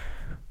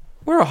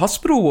a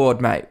hospital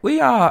ward, mate. We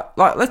are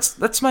like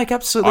let's make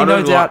absolutely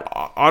no doubt.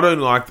 I don't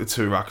like the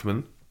two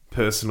ruckmen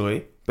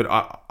personally. But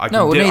I can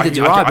no, well, neither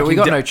do I, but we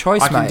got no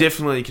choice, mate. I can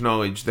definitely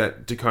acknowledge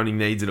that DeConning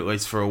needs it at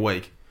least for a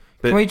week.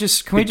 But Can we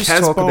just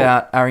talk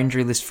about our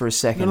injury list for a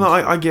second? No,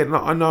 I get it.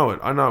 I know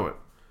it.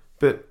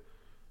 But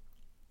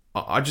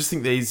I just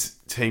think these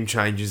team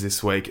changes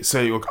this week.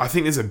 So look, I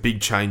think there's a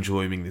big change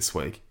looming this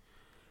week.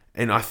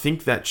 And I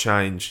think that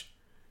change...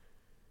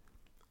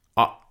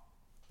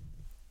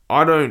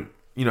 I don't...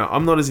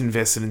 I'm not as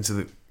invested into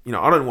the...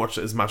 I don't watch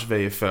as much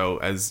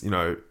VFL as,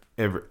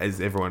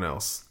 as everyone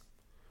else.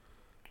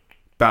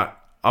 But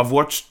I've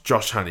watched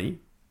Josh Honey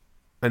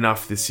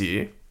enough this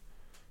year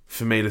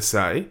for me to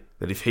say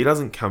that if he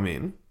doesn't come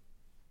in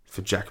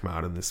for Jack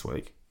Martin this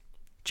week...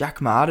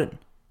 Jack Martin?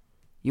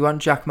 You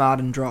want Jack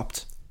Martin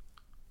dropped?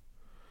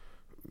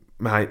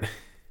 Mate,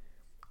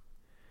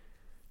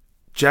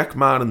 Jack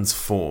Martin's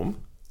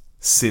form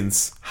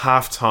since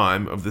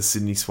half-time of the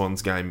Sydney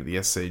Swans game at the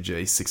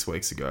SCG 6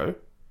 weeks ago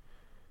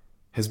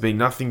has been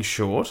nothing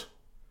short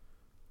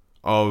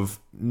of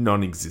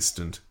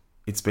non-existent.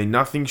 It's been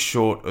nothing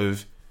short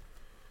of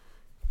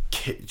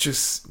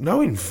just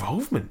no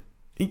involvement.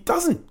 He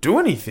doesn't do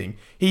anything.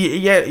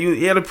 He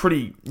had a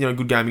pretty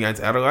good game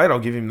against Adelaide. I'll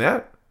give him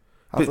that.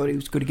 I thought he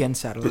was good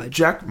against Adelaide. But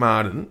Jack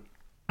Martin,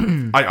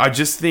 I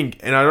just think,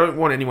 and I don't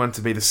want anyone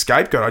to be the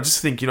scapegoat. I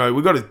just think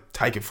we've got to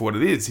take it for what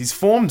it is. His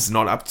form's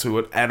not up to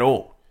it at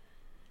all.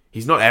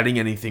 He's not adding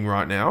anything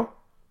right now.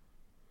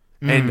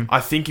 And I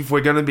think if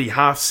we're going to be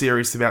half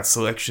serious about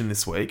selection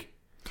this week...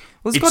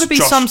 Well, there's got to be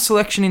some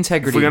selection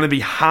integrity. If we're going to be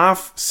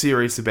half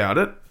serious about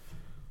it,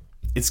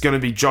 it's going to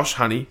be Josh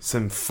Honey,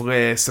 some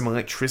flair, some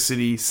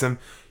electricity, some...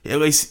 At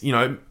least,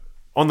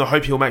 on the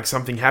hope he'll make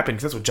something happen,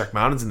 because that's what Jack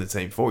Martin's in the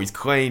team for. He's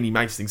clean, he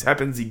makes things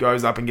happen, he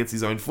goes up and gets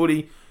his own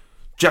footy.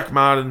 Jack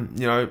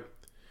Martin,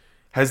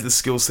 has the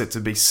skill set to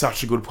be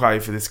such a good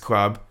player for this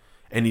club,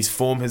 and his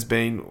form has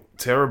been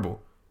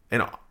terrible.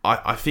 And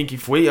I think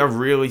if we are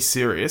really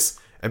serious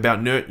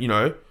about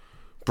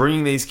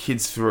bringing these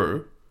kids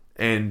through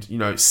and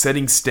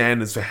setting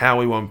standards for how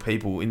we want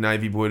people in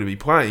Navy Blue to be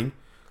playing,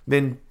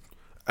 then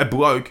a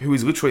bloke who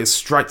is literally a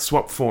straight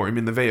swap for him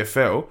in the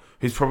VFL,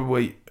 who's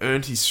probably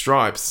earned his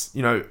stripes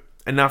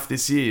enough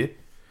this year,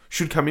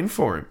 should come in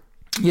for him.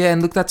 Yeah,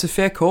 and look, that's a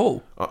fair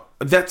call.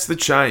 That's the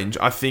change,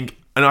 I think,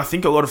 and I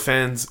think a lot of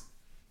fans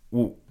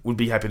would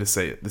be happy to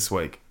see it this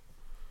week.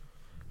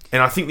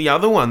 And I think the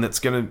other one that's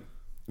going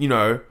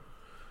to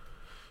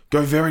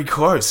go very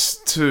close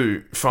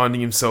to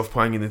finding himself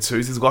playing in the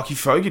twos is Lockie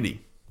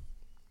Fogarty.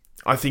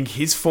 I think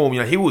his form,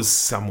 he was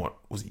somewhat...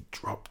 Was he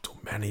dropped or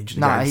managed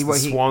against the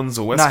Swans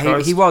or West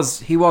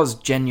Coast? He was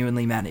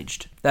genuinely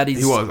managed. That is...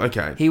 He was,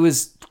 okay. He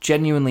was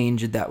genuinely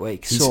injured that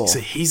week. So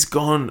he's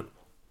gone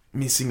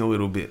missing a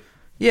little bit.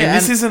 Yeah, and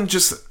this isn't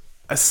just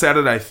a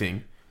Saturday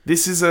thing.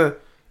 This is a...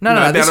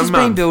 No, this has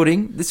been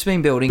building. This has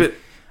been building.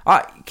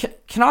 But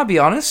can I be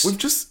honest? We've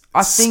just...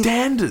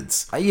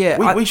 standards. We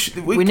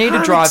need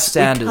to drive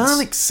standards. We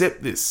can't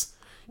accept this.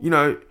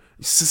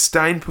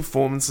 Sustained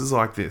performances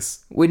like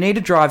this. We need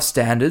to drive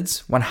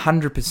standards,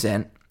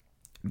 100%.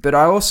 But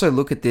I also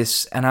look at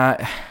this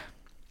and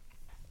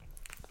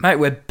mate,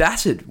 we're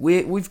battered.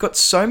 We've got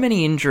so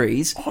many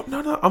injuries. Oh,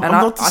 no, I'm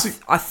not...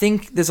 I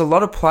think there's a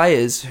lot of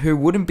players who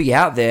wouldn't be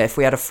out there if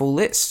we had a full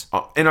list.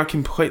 And I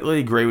completely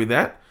agree with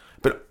that.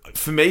 But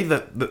for me,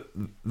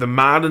 the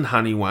Martin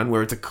Honey one,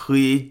 where it's a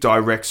clear,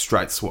 direct,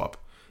 straight swap,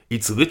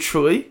 it's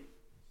literally...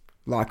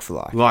 Like for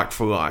like. Like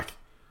for like.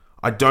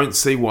 I don't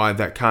see why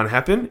that can't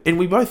happen, and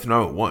we both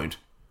know it won't,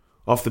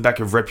 off the back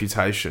of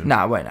reputation.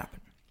 No, it won't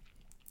happen.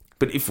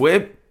 But if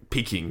we're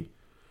picking...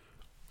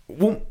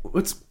 Well,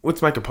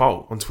 let's make a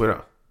poll on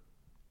Twitter.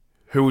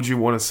 Who would you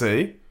want to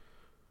see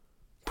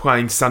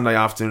playing Sunday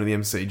afternoon at the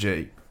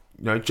MCG?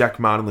 Jack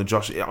Martin or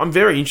Josh. I'm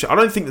very interested. I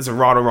don't think there's a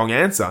right or wrong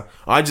answer.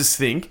 I just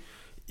think,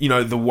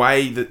 the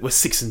way that we're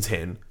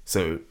 6-10,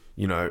 so,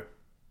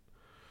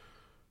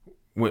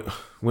 we're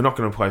not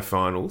going to play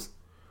finals.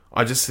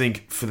 I just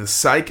think for the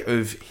sake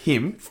of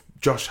him,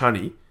 Josh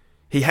Honey,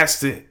 he has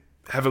to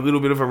have a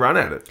little bit of a run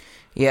at it.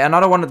 Yeah, and I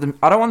don't want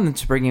them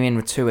to bring him in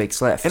with 2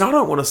 weeks left. And I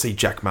don't want to see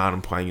Jack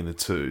Martin playing in the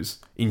twos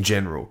in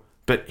general.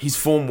 But his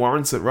form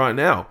warrants it right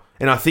now.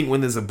 And I think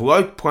when there's a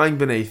bloke playing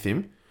beneath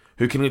him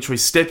who can literally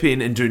step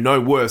in and do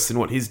no worse than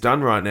what he's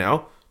done right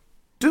now,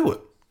 do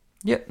it.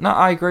 Yeah, no,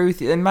 I agree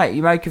with you. And mate,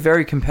 you make a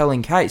very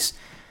compelling case.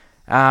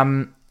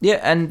 Yeah,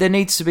 and there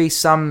needs to be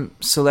some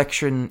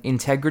selection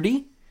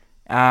integrity.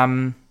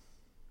 I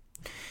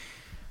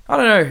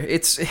don't know.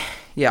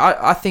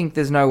 I think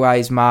there's no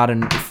ways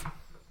Martin...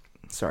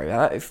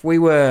 If we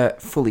were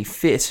fully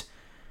fit,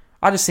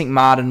 I just think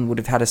Martin would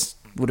have had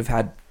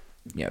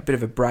a bit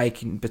of a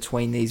break in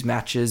between these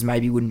matches.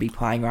 Maybe wouldn't be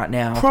playing right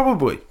now.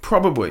 Probably.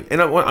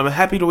 And I'm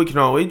happy to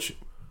acknowledge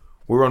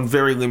we're on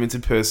very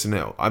limited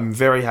personnel. I'm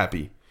very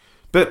happy.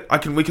 But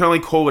we can only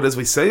call it as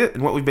we see it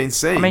and what we've been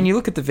seeing. I mean, you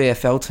look at the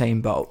VFL team,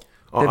 Bolt.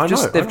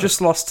 They've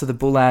just lost to the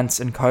Bull Ants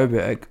and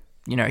Coburg.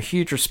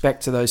 Huge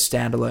respect to those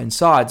standalone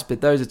sides,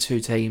 but those are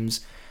two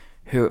teams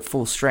who at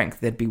full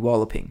strength, they'd be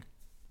walloping.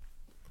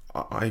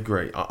 I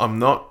agree. I'm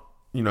not,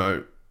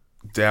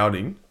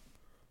 doubting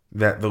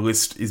that the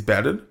list is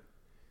battered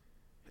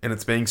and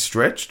it's being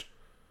stretched,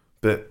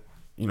 but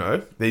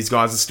these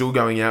guys are still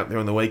going out there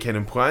on the weekend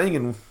and playing,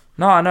 and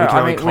no, I know. we can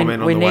only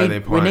comment on the way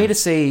they're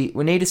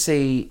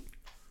playing.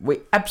 We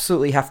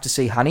absolutely have to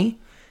see Honey,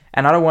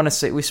 and I don't want to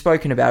see. We've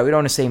spoken about it, we don't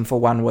want to see him for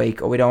 1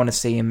 week, or we don't want to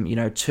see him,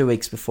 2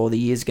 weeks before the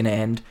year's going to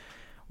end.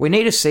 We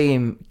need to see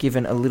him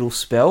given a little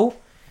spell,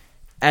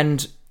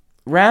 and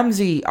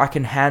Ramsey, I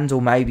can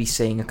handle maybe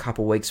seeing a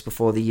couple weeks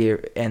before the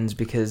year ends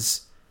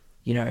because,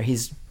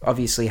 he's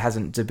obviously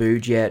hasn't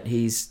debuted yet.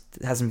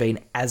 Hasn't been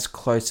as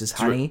close as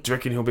Honey. Do you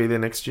reckon he'll be there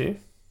next year?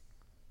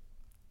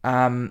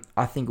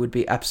 I think it would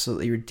be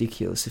absolutely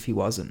ridiculous if he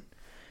wasn't.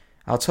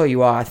 I'll tell you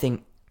why. I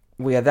think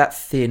we are that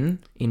thin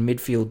in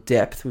midfield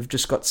depth. We've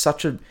just got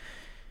such a...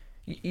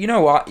 You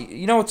know what?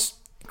 You know what's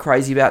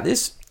crazy about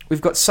this? We've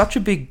got such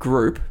a big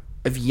group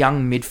of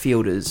young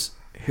midfielders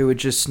who are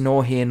just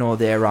nor here nor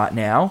there right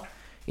now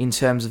in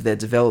terms of their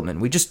development.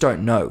 We just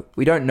don't know.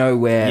 We don't know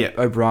where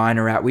O'Brien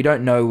are at. We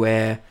don't know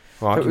where...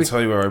 Well, I can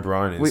tell you where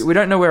O'Brien is. We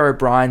don't know where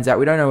O'Brien's at.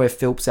 We don't know where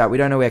Philp's at. We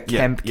don't know where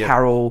Kemp,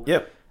 Carroll...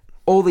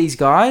 All these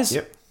guys...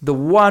 The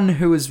one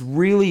who has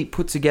really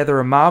put together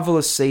a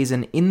marvellous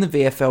season in the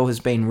VFL has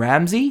been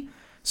Ramsey,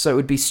 so it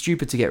would be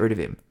stupid to get rid of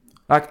him.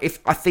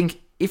 If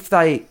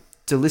they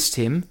delist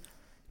him,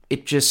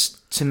 it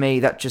just, to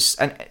me,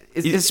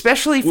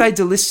 especially if they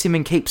delist him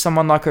and keep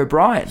someone like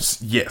O'Brien.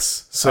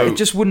 Yes. So it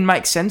just wouldn't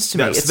make sense to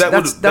me.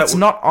 That's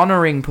not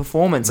honouring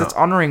performance. No. That's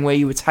honouring where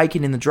you were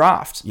taken in the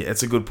draft. Yeah,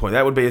 it's a good point.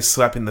 That would be a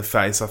slap in the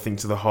face, I think,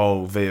 to the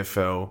whole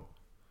VFL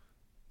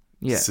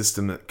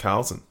system at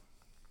Carlton.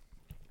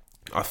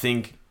 I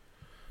think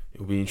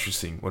it'll be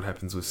interesting what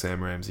happens with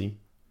Sam Ramsey.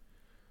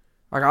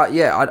 I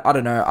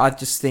don't know. I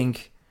just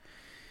think,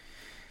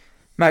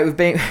 mate,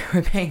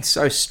 we're being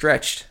so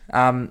stretched.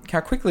 Can I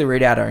quickly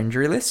read out our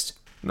injury list?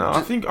 No,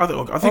 I think for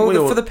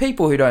the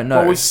people who don't know.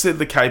 Well, we said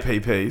the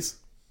KPPs.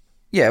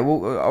 Yeah,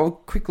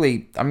 well,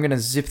 I'm going to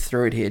zip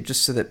through it here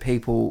just so that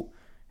people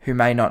who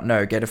may not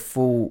know get a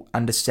full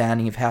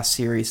understanding of how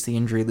serious the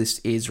injury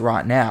list is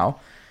right now.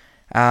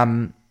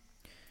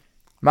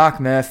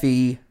 Mark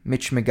Murphy,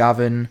 Mitch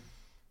McGovern,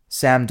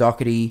 Sam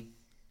Doherty,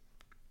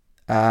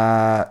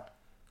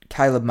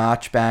 Caleb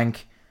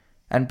Marchbank,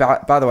 and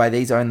by the way,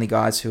 these are only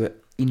guys who are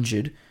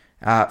injured.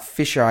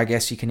 Fisher, I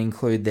guess you can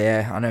include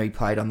there. I know he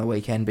played on the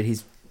weekend, but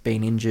he's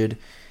been injured.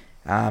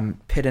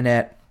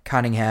 Pitternet,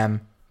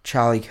 Cunningham,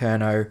 Charlie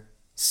Curnow,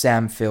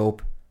 Sam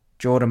Philp,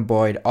 Jordan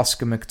Boyd,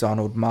 Oscar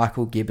McDonald,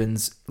 Michael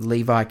Gibbons,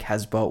 Levi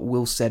Casbolt,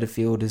 Will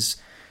Setterfield is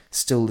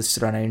still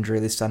listed on an injury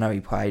list. I know he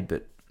played,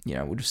 but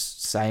we'll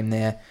just say him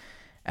there.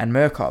 And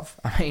Murkov.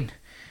 I mean,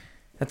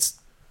 that's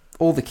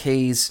all the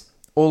keys.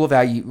 But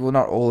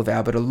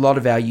a lot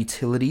of our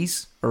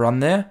utilities are on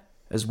there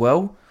as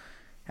well.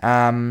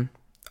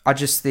 I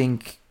just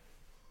think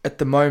at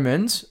the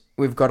moment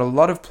we've got a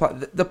lot of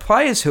the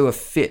players who are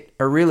fit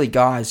are really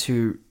guys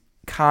who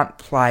can't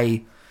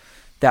play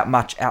that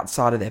much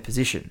outside of their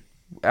position.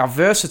 Our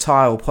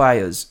versatile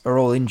players are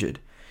all injured.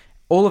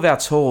 All of our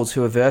tools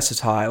who are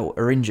versatile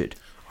are injured.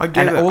 I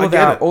get it. All of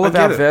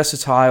our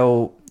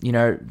versatile,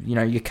 your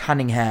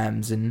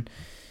Cunninghams and.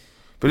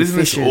 But isn't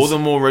this all the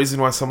more reason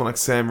why someone like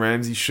Sam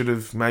Ramsey should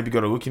have maybe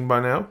got a look in by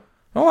now?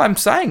 Oh, I'm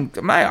saying,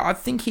 mate, I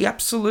think he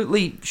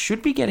absolutely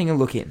should be getting a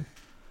look in.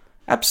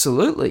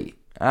 Absolutely.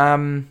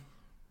 I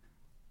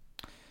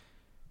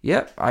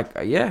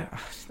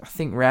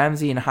think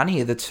Ramsey and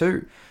Honey are the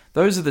two.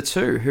 Those are the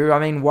two who, I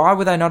mean, why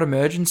were they not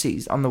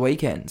emergencies on the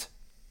weekend?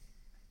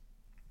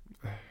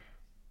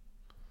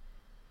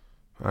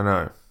 I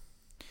know.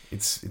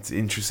 It's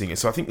interesting.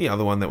 So I think the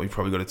other one that we've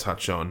probably got to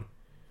touch on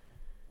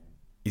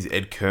is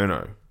Ed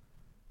Curnow.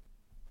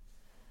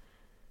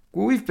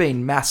 Well, we've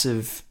been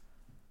massive.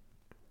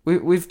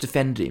 We've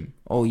defended him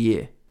all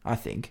year, I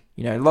think.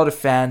 A lot of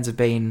fans have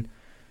been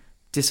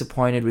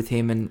disappointed with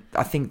him, and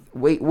I think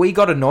we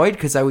got annoyed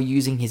because they were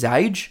using his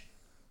age.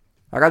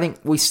 I think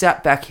we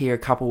sat back here a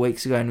couple of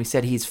weeks ago and we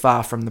said he's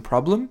far from the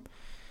problem.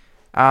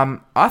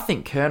 I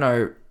think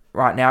Curnow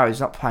right now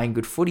is not playing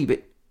good footy,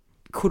 but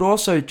could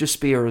also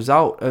just be a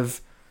result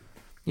of,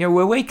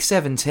 we're week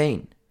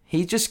 17.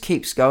 He just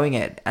keeps going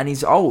at, and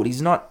he's old.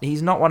 He's not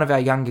one of our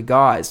younger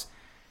guys.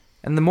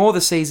 And the more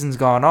the season's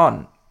gone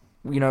on,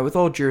 with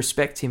all due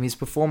respect to him, his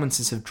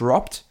performances have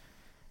dropped.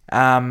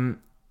 And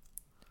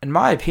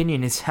my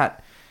opinion is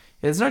that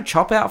there's no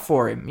chop out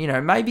for him.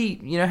 Maybe,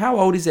 how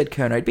old is Ed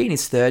Curnow? He'd be in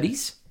his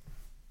 30s.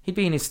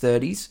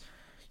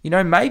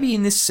 Maybe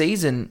in this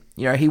season,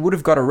 he would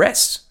have got a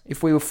rest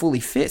if we were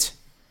fully fit.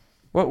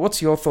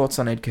 What's your thoughts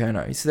on Ed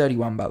Curnow? He's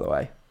 31, by the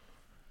way.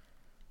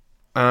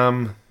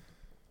 I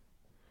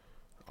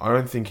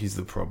don't think he's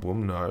the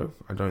problem. No,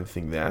 I don't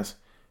think that.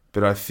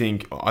 But I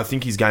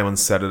think his game on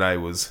Saturday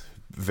was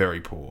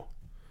very poor.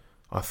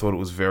 I thought it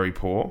was very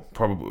poor.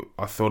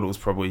 I thought it was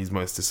probably his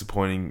most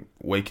disappointing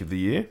week of the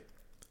year.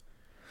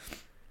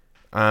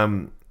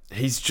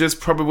 He's just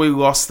probably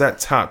lost that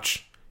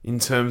touch in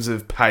terms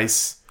of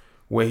pace,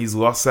 where he's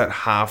lost that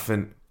half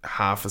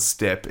a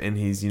step, and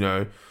he's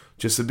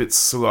just a bit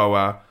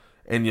slower,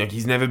 and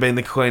he's never been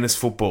the cleanest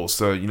football.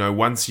 So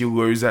once you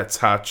lose that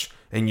touch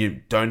and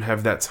you don't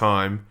have that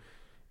time,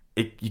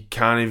 you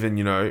can't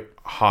even,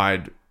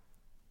 hide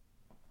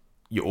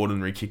your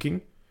ordinary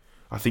kicking.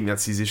 I think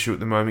that's his issue at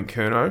the moment,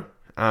 Curnow.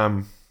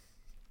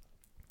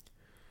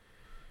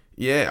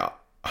 Yeah,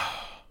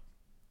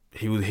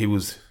 he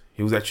was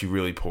actually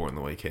really poor on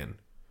the weekend.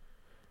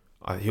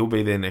 He'll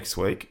be there next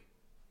week,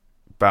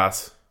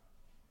 but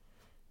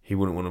he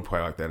wouldn't want to play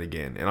like that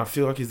again. And I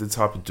feel like he's the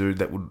type of dude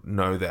that would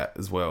know that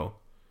as well.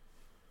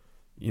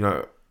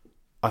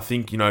 I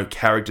think,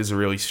 character's a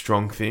really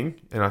strong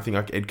thing, and I think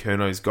like Ed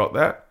Curnow's got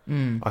that.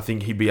 I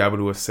think he'd be able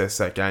to assess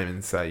that game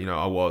and say,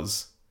 I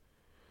was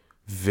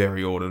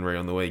very ordinary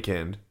on the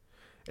weekend.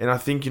 And I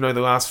think, the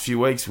last few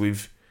weeks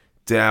with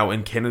Dow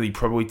and Kennedy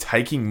probably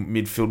taking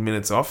midfield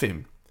minutes off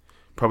him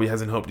probably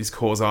hasn't helped his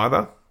cause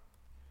either.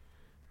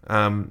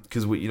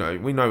 Because we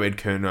know Ed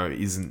Curnow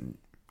isn't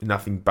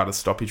nothing but a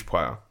stoppage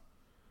player.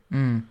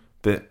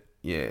 But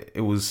yeah,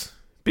 it was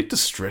a bit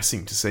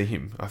distressing to see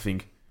him, I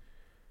think,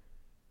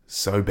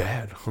 so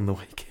bad on the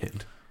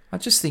weekend. I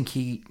just think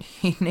he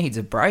needs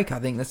a break. I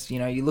think that's,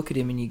 you look at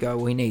him and you go,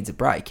 well, he needs a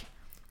break.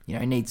 He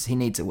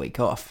needs a week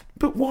off.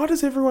 But why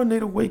does everyone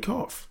need a week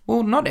off?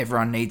 Well, not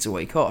everyone needs a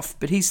week off,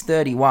 but he's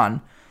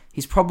 31.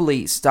 He's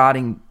probably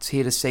starting to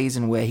hit a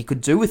season where he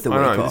could do with the week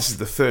off. This is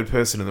the third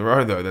person in the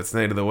row, though, that's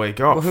needed a week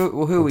off.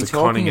 Well, who are we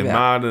talking and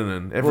about? Martin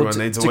and everyone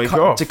needs a week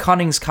off. De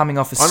Cunning's coming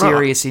off a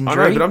serious injury.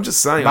 I know, but I'm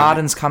just saying.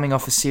 Martin's coming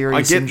off a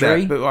serious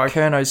injury. That, but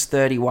Curnow's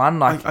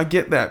 31. I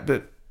get that,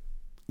 but,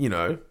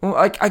 Well,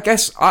 I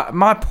guess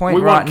my point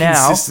we right want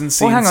now...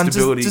 consistency hang on. and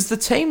stability. Does the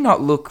team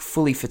not look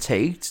fully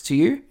fatigued to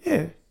you?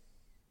 Yeah.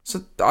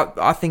 So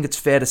I think it's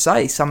fair to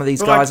say some of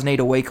these guys need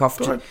a week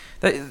off.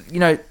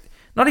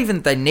 Not even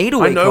that they need a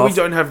week off. I know we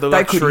don't have the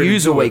luxury. They could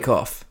use a week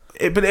off.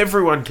 But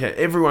everyone can.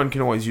 Everyone can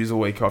always use a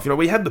week off.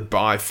 We had the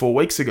bye 4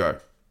 weeks ago.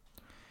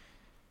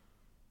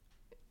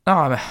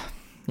 Yeah,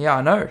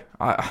 I know.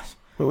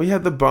 Well, we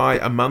had the bye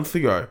a month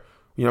ago.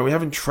 We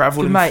haven't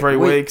travelled in 3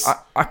 weeks.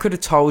 I could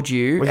have told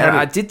you, and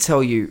I did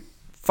tell you,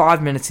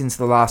 5 minutes into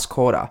the last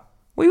quarter,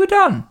 we were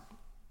done.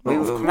 We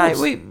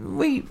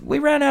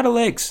ran out of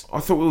legs.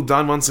 I thought we were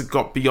done once it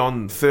got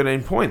beyond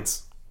 13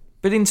 points.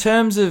 But in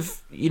terms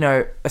of,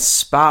 a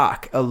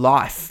spark, a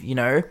life,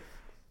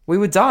 we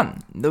were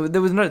done. There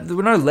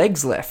were no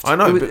legs left. I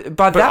know.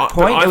 By that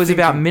point, it was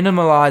about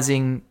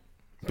minimalising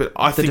But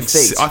I the think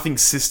defeat. I think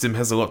system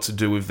has a lot to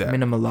do with that.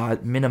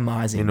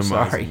 Minimising,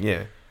 sorry.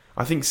 Yeah.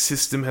 I think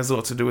system has a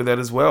lot to do with that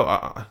as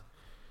well.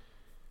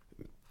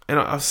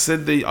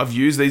 I've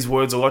used these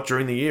words a lot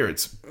during the year.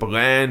 It's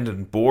bland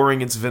and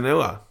boring. It's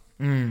vanilla.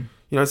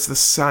 It's the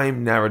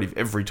same narrative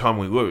every time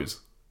we lose.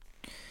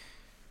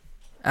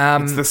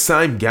 It's the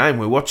same game.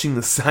 We're watching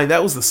the same.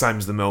 That was the same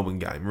as the Melbourne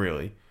game,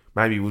 really.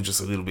 Maybe we're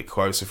just a little bit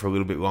closer for a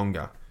little bit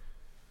longer.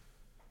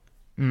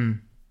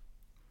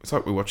 It's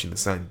like we're watching the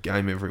same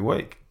game every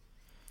week.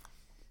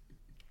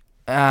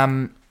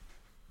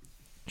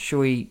 Should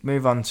we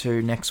move on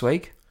to next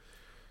week?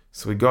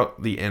 So we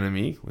got the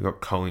enemy. We got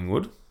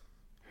Collingwood,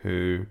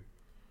 who...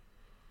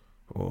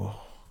 So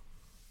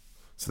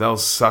that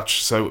was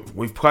So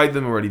we've played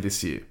them already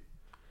this year.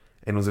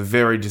 And it was a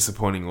very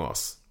disappointing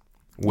loss.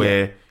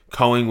 Where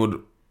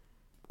Collingwood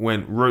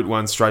went route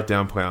one straight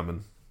down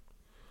Plowman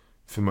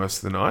for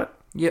most of the night.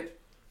 Yep.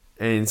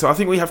 And so I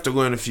think we have to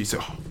learn a few...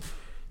 So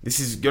this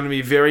is going to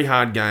be a very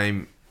hard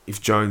game if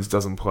Jones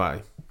doesn't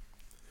play.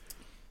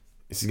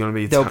 This is going to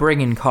be... They'll bring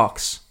in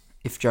Cox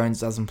if Jones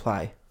doesn't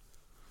play.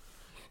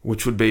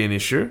 Which would be an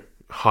issue,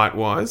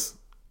 height-wise.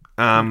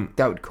 That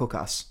would cook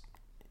us.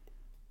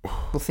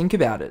 Well, think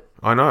about it.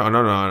 I know.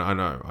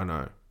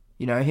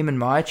 Him and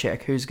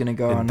Myercheck, who's going to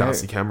go on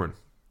Darcy Cameron.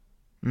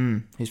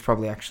 Who's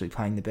probably actually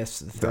playing the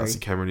best of the three. Darcy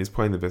Cameron is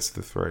playing the best of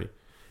the three.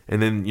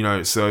 And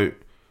then, so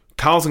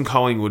Carlton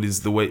Collingwood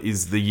is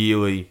the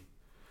yearly,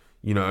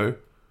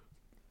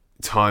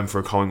 time for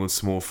a Collingwood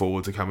small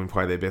forward to come and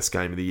play their best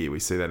game of the year. We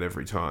see that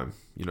every time.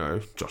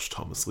 Josh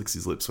Thomas licks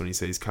his lips when he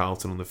sees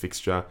Carlton on the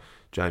fixture.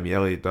 Jamie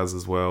Elliott does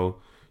as well.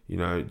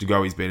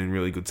 Degoe's been in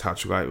really good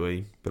touch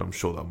lately, but I'm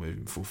sure they'll move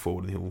him full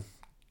forward and he'll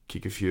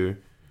kick a few.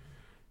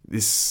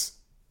 This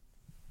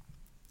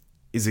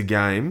is a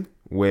game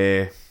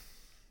where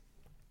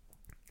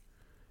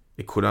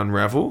it could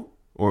unravel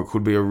or it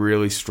could be a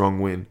really strong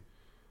win.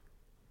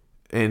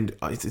 And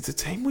it's a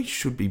team we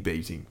should be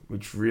beating,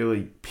 which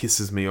really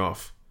pisses me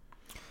off.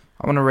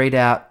 I want to read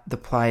out the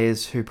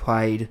players who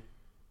played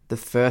the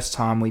first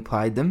time we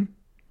played them,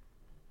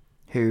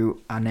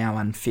 who are now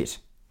unfit.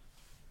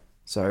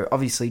 So,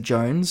 obviously,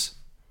 Jones,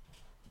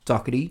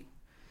 Doherty,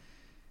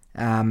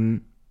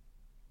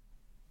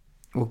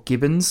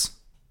 Gibbons,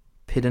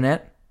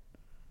 Pitternet,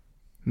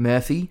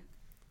 Murphy,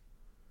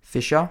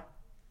 Fisher,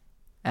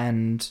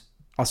 and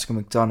Oscar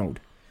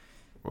McDonald.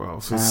 Well,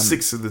 so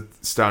 6 of the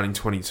starting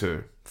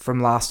 22. From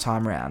last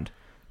time round.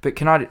 But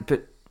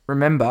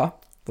remember,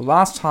 the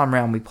last time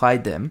round we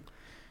played them,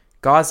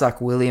 guys like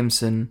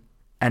Williamson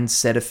and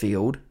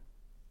Setterfield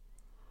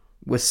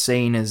were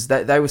seen as...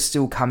 They were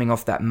still coming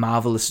off that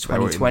marvellous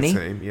 2020. They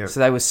were in the team, yep. So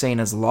they were seen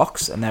as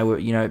locks and they were,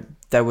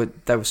 they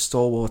were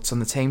stalwarts on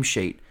the team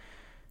sheet.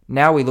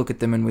 Now we look at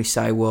them and we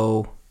say,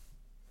 well,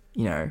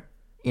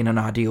 in an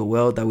ideal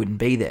world, they wouldn't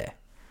be there.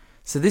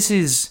 So this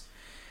is...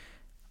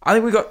 I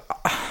think we got...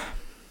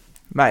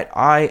 Mate,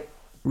 I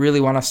really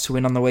want us to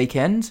win on the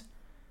weekend,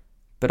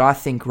 but I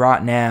think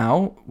right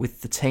now,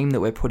 with the team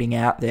that we're putting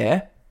out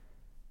there,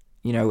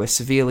 we're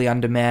severely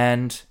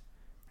undermanned,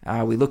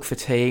 we look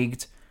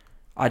fatigued.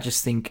 I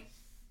just think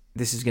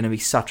this is going to be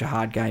such a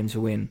hard game to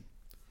win.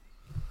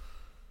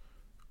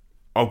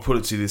 I'll put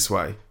it to you this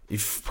way.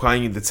 If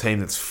playing in the team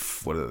that's,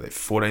 14th or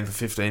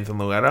 15th on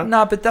the ladder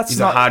no, but that's is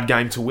not... a hard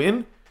game to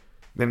win,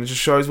 then it just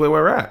shows where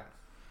we're at.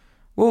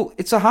 Well,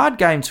 it's a hard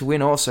game to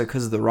win also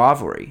because of the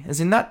rivalry. As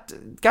in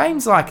that,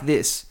 games like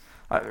this...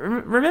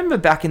 remember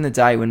back in the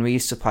day when we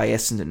used to play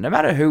Essendon, no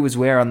matter who was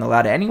where on the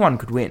ladder, anyone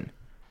could win.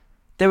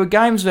 There were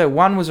games where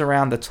one was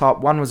around the top,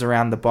 one was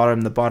around the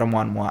bottom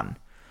one won.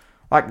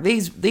 Like,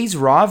 these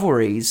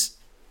rivalries,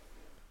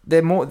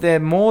 they're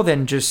more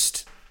than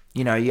just,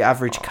 your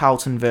average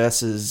Carlton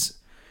versus...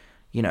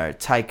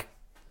 take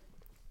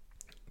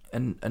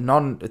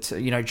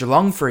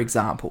Geelong, for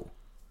example.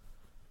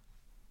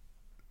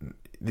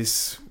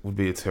 This would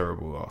be a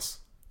terrible loss.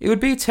 It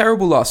would be a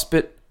terrible loss,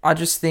 but I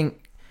just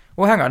think...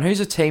 Well, hang on. Who's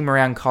a team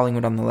around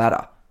Collingwood on the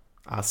ladder?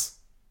 Us.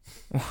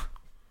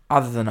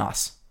 Other than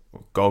us.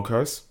 Gold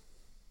Coast?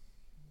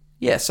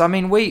 Yes, I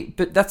mean,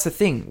 but that's the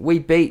thing. We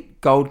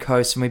beat Gold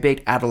Coast and we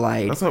beat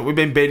Adelaide. That's right. We've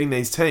been beating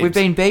these teams. We've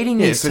been beating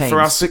these teams. For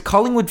us, but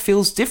Collingwood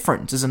feels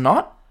different, does it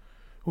not?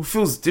 Well, it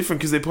feels different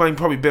because they're playing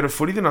probably better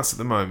footy than us at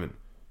the moment.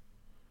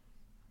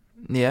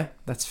 Yeah,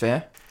 that's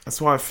fair. That's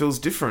why it feels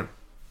different.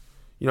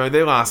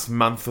 Their last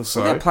month or so...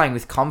 Well, they're playing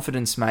with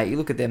confidence, mate. You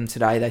look at them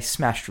today, they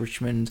smashed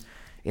Richmond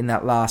in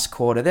that last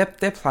quarter.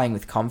 They're playing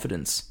with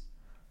confidence.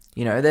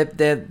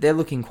 They're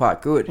looking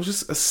quite good. Well,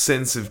 just a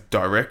sense of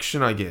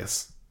direction, I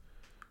guess.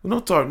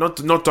 Well,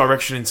 not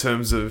direction in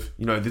terms of,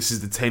 this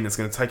is the team that's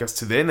going to take us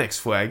to their next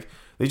flag.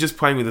 They're just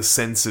playing with a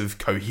sense of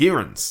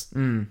coherence.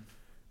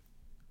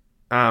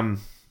 I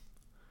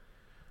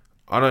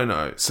don't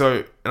know.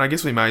 So, and I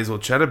guess we may as well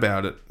chat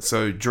about it.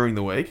 So, during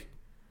the week,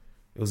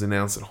 it was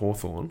announced at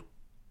Hawthorn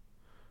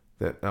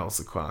that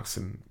Alistair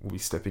Clarkson will be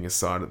stepping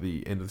aside at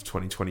the end of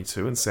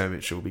 2022 and Sam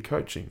Mitchell will be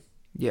coaching.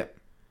 Yep.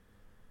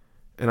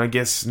 And I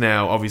guess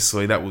now,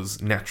 obviously, that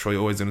was naturally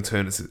always going to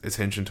turn its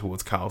attention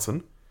towards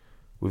Carlton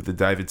with the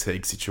David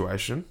Teague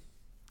situation.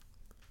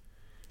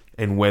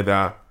 And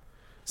whether...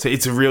 So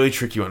it's a really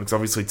tricky one because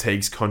obviously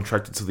Teague's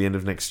contracted till the end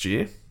of next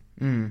year.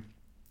 And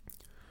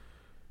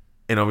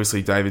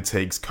obviously David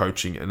Teague's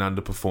coaching an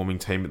underperforming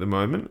team at the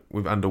moment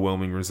with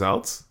underwhelming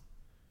results.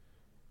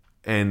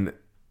 And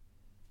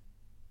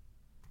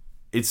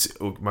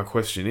my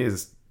question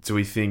is, do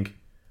we think...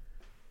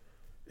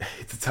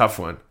 It's a tough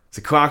one.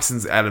 So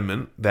Clarkson's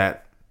adamant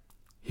that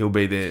he'll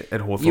be there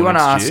at Hawthorn next year. You want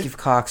to ask if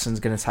Clarkson's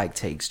going to take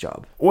Teague's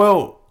job?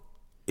 Well,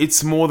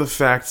 it's more the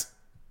fact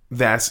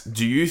that,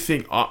 do you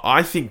think...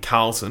 I think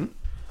Carlton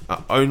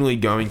are only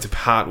going to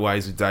part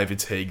ways with David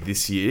Teague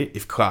this year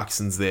if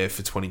Clarkson's there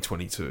for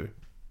 2022.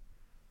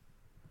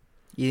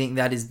 You think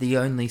that is the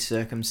only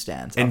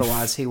circumstance?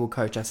 Otherwise, he will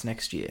coach us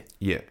next year.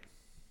 Yeah.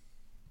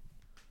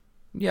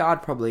 Yeah,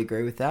 I'd probably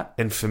agree with that.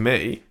 And for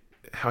me,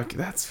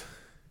 that's...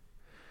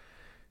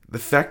 The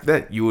fact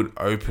that you would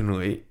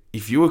openly...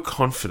 If you were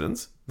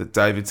confident that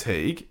David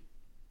Teague,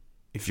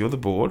 if you're the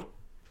board,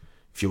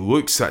 if you're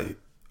Luke Say...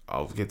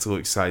 I'll get to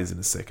Luke Sayers in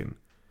a second.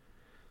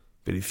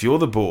 But if you're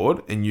the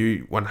board and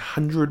you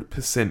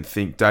 100%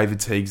 think David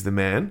Teague's the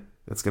man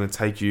that's going to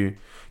take you...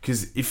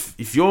 Because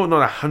if you're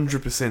not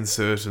 100%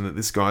 certain that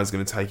this guy's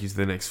going to take you to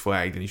the next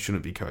flag, then he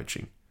shouldn't be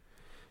coaching.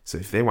 So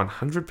if they're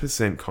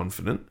 100%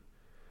 confident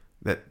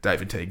that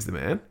David Teague's the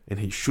man and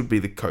he should be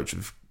the coach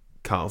of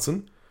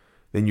Carlton,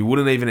 then you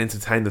wouldn't even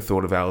entertain the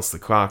thought of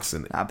Alistair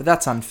Clarkson. Nah, but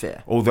that's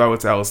unfair. Although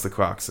it's Alistair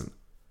Clarkson.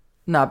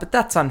 No, but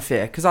that's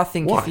unfair because I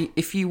think Why?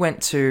 if you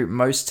went to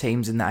most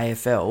teams in the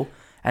AFL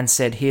and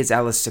said, "Here's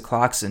Alistair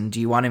Clarkson,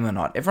 do you want him or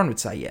not?" everyone would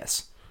say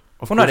yes.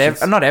 Well,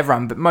 not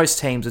everyone, but most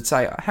teams would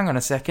say, "Hang on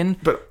a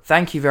second, but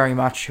thank you very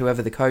much,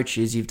 whoever the coach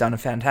is. You've done a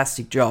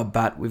fantastic job,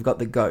 but we've got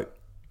the GOAT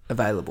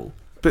available."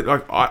 But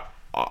like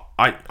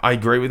I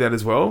agree with that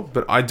as well.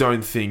 But I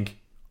don't think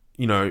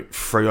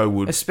Freo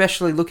would,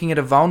 especially looking at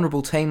a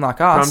vulnerable team like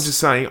us. But I'm just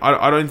saying,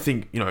 I don't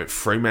think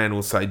Freeman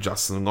will say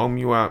Justin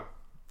Longmuir,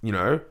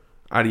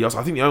 adios.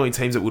 I think the only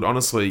teams that would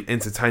honestly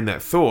entertain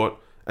that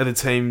thought are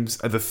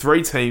the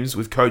three teams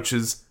with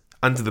coaches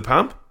under the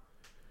pump,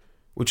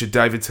 which are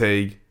David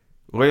Teague,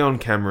 Leon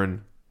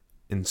Cameron,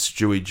 and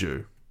Stewie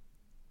Jew.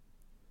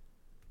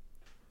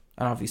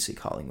 And obviously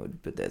Collingwood,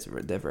 but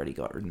they've already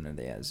got rid of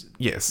theirs.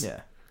 Yes.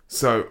 Yeah.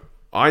 So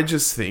I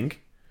just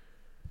think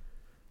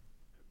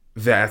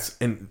that,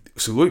 and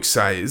so Luke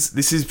says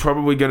this is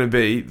probably going to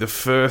be the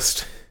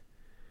first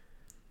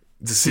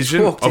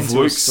decision of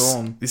Luke's.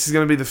 This is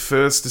going to be the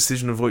first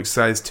decision of Luke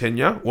Sayers'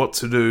 tenure. What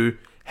to do,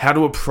 how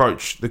to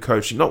approach the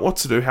coaching, not what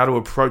to do, how to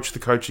approach the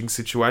coaching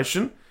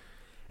situation.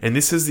 And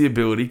this has the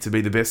ability to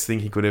be the best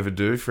thing he could ever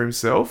do for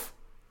himself,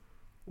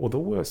 or the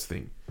worst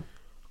thing.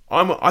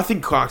 I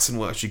think Clarkson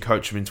will actually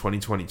coach him in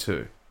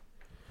 2022.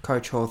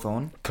 Coach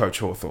Hawthorn.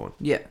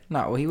 Yeah,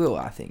 no, well, he will,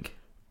 I think.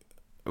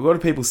 A lot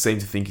of people seem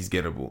to think he's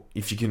gettable.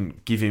 If you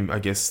can give him, I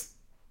guess,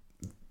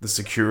 the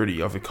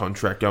security of a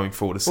contract going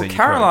forward as senior coach.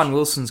 Caroline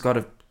Wilson's got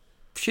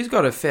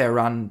a fair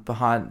run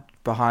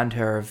behind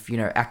her of,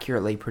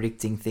 accurately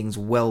predicting things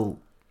well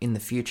in the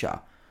future.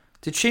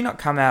 Did she not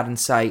come out and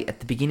say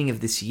at the beginning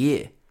of this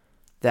year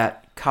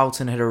that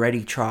Carlton had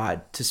already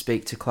tried to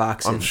speak to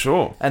Clarkson? I'm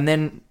sure. And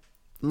then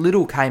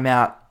Little came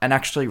out and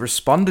actually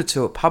responded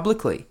to it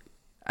publicly.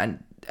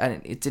 And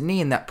it didn't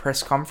he in that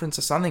press conference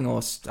or something,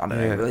 or I don't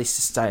know, released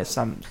a stay or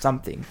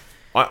something,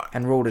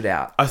 and ruled it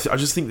out. I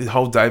just think the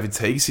whole David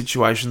Teague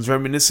situation is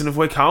reminiscent of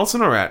where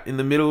Carlton are at, in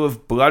the middle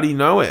of bloody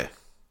nowhere.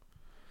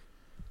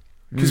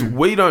 Because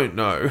we don't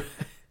know.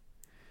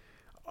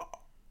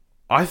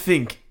 I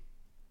think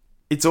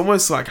it's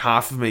almost like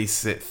half of me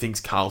thinks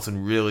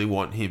Carlton really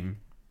want him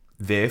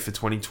there for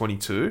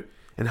 2022,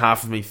 and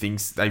half of me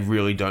thinks they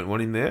really don't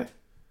want him there.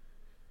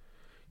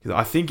 Because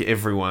I think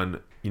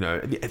everyone,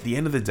 at the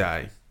end of the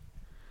day,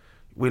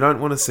 we don't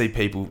want to see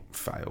people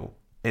fail.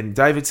 And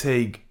David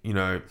Teague,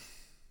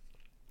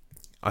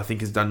 I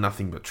think has done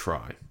nothing but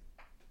try.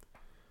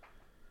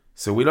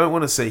 So we don't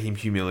want to see him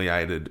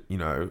humiliated,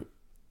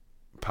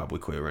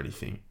 publicly or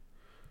anything.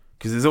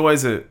 Because there's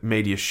always a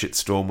media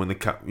shitstorm when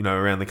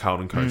around the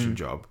Carlton coaching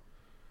job.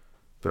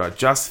 But I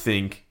just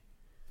think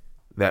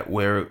that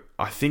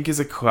I think as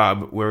a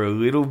club, we're a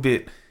little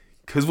bit,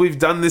 because we've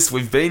done this,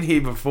 we've been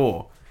here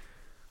before.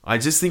 I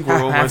just think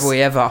we're almost... Have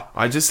we ever?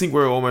 I just think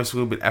we're almost a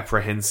little bit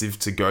apprehensive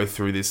to go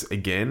through this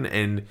again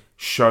and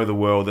show the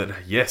world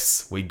that,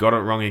 yes, we got it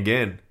wrong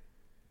again.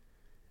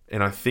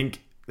 And I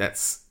think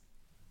that's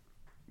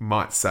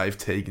might save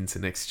Teague into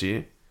next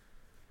year.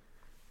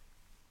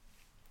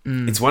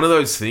 It's one of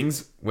those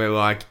things where,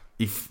 like,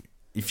 if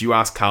you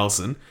ask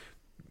Carlson,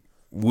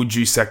 would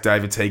you sack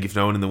David Teague if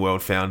no one in the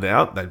world found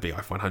out? They'd be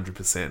like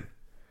 100%.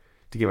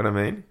 Do you get what I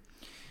mean?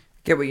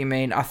 Get what you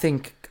mean. I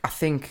think...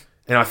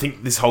 And I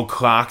think this whole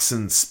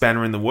Clarkson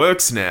spanner in the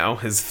works now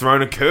has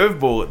thrown a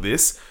curveball at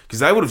this, because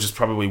they would have just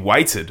probably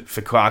waited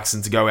for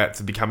Clarkson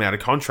to become out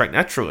of contract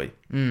naturally.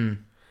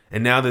 And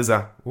now there's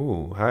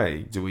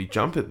hey, do we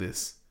jump at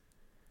this?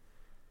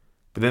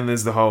 But then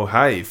there's the whole,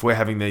 hey, if we're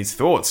having these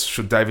thoughts,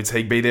 should David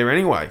Teague be there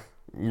anyway,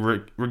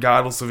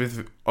 regardless of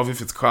if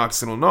it's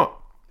Clarkson or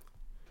not?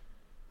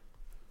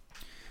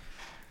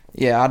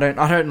 Yeah, I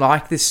don't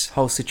like this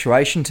whole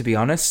situation, to be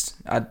honest.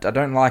 I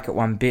don't like it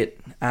one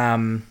bit.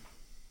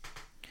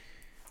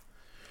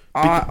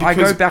 I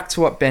go back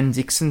to what Ben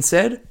Dixon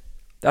said.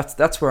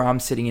 That's where I'm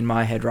sitting in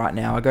my head right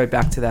now. I go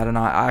back to that, and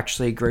I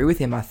actually agree with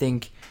him. I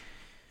think,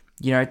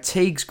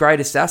 Teague's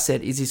greatest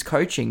asset is his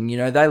coaching.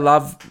 They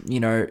love,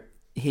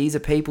 he's a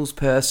people's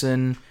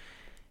person.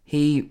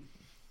 They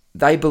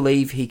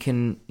believe he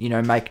can,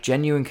 make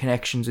genuine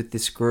connections with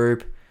this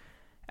group.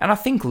 And I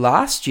think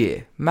last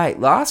year,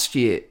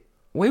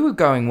 we were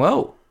going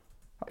well.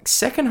 Like,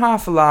 second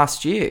half of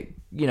last year,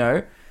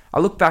 I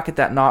look back at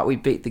that night we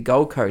beat the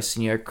Gold Coast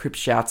and, Cripps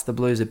shouts the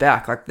Blues are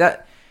back. Like,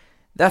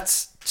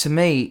 that's, to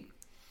me,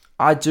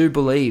 I do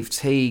believe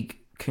Teague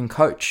can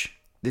coach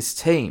this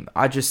team.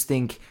 I just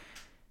think,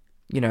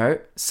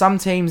 some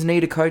teams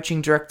need a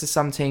coaching director,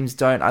 some teams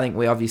don't. I think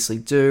we obviously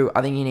do.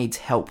 I think he needs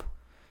help.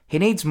 He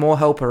needs more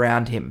help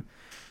around him.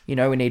 We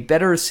need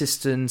better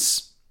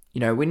assistants.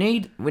 We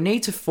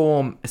need to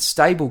form a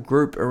stable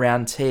group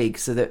around Teague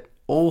so that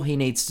all he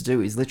needs to do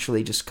is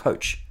literally just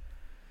coach.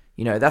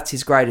 That's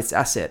his greatest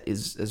asset,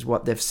 is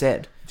what they've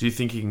said. Do you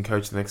think he can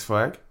coach the next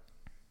flag?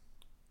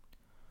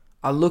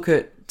 I look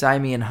at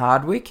Damien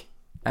Hardwick,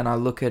 and I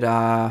look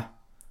at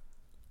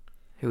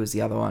who was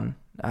the other one?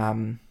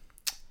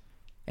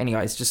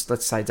 Anyways, just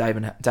let's say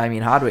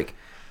Damien Hardwick.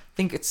 I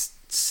think it's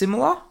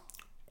similar.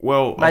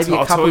 Well, maybe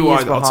I'll a couple tell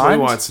years behind. I'll tell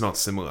you why it's not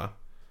similar.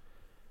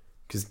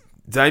 Because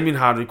Damien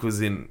Hardwick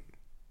was in,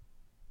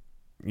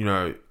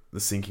 the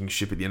sinking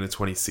ship at the end of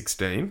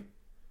 2016.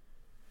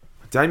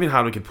 Damien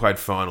Hardwick had played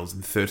finals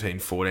in 13,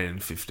 14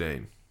 and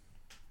 15.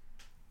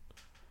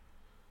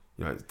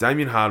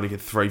 Damien Hardwick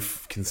had 3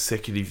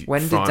 consecutive finals.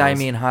 When did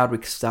Damien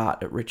Hardwick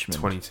start at Richmond?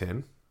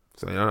 2010.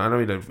 So I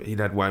know he'd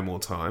had way more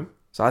time.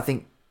 So I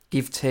think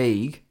give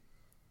Teague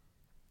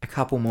a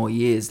couple more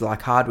years,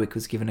 like Hardwick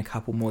was given a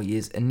couple more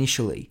years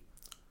initially.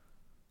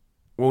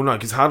 Well, no,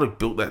 because Hardwick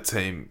built that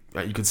team.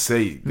 You could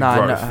see the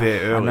growth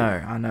there early.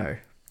 I know.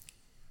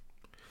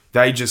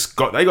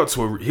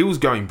 He was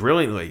going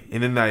brilliantly,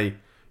 and then they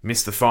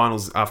missed the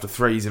finals after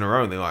 3 years in a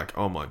row, and they're like,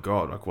 oh my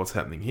God, like, what's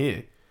happening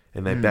here?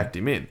 And they backed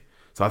him in.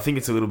 So I think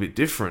it's a little bit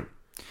different.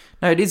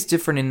 No, it is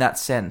different in that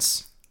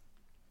sense.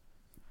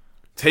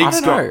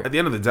 At the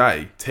end of the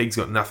day, Teague's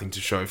got nothing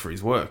to show for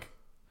his work.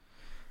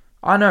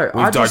 I know.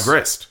 We've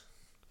digressed.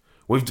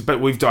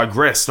 We've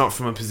digressed not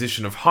from a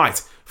position of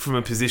height, from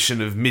a position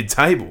of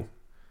mid-table.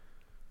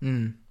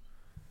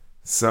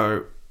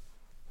 So,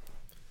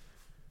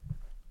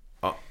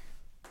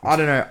 I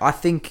don't know. I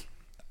think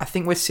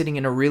we're sitting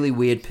in a really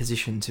weird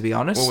position, to be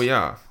honest. Well, we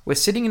are. We're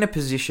sitting in a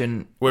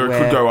position where it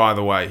could go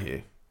either way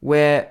here.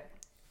 Where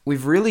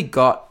we've really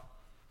got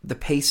the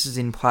pieces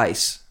in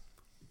place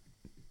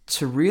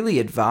to really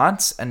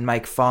advance and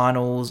make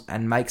finals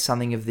and make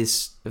something of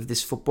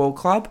this football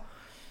club.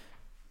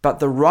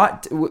 But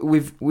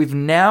we've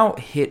now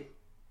hit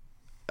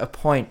a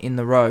point in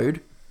the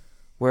road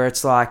where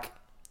it's like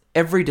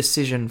every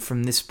decision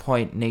from this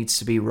point needs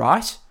to be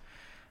right.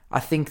 I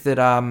think that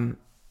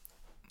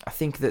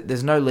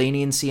there's no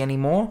leniency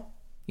anymore.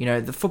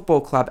 The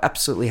football club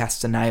absolutely has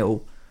to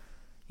nail,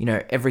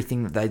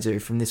 everything that they do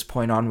from this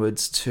point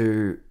onwards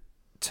to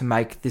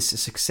make this a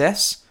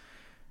success.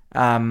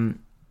 I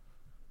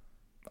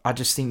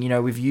just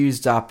think, we've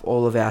used up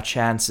all of our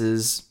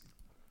chances.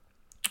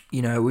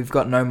 We've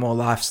got no more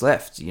lives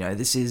left.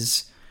 This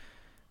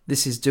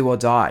is do or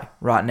die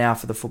right now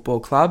for the football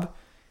club.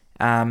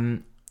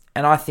 And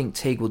I think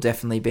Teague will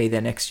definitely be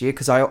there next year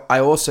because I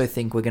also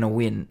think we're going to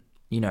win,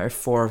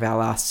 4 of our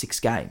last 6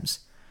 games.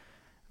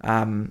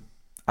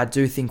 I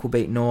do think we'll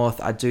beat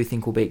North. I do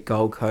think we'll beat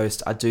Gold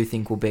Coast. I do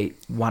think we'll beat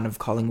one of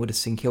Collingwood or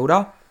St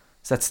Kilda.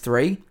 So that's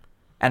 3.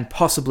 And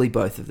possibly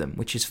both of them,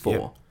 which is 4.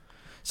 Yep.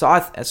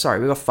 So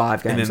we've got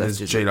 5 games. And then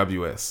there's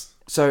GWS.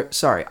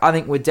 So, I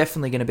think we're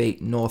definitely going to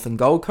beat North and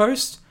Gold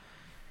Coast.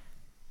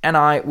 And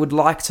I would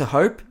like to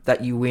hope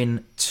that you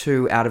win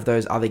 2 out of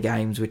those other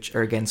games, which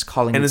are against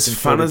Collingwood, St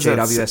Kilda,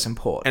 GWS and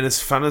Port. And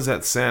as fun as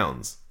that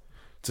sounds,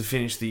 to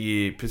finish the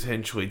year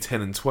potentially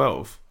 10 and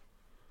 12,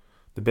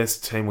 the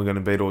best team we're going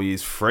to beat all year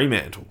is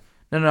Fremantle.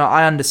 No,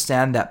 I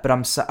understand that, but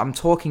I'm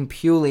talking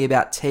purely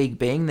about Teague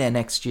being there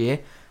next year.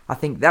 I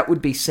think that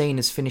would be seen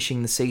as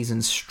finishing the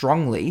season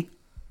strongly,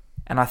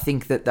 and I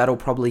think that that'll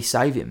probably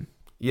save him.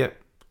 Yep,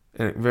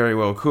 and it very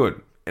well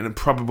could, and it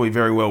probably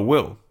very well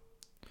will.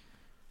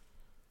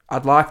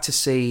 I'd like to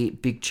see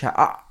big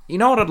you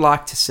know what I'd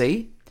like to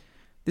see?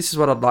 This is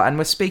what I'd like, and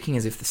we're speaking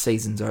as if the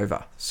season's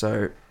over,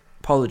 so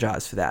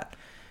apologise for that.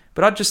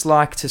 But I'd just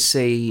like to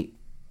see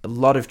a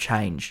lot of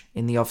change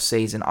in the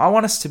off-season. I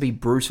want us to be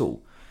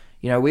brutal.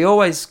 We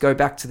always go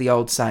back to the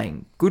old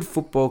saying, good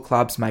football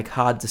clubs make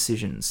hard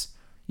decisions.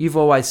 You've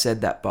always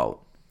said that,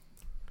 Bolt.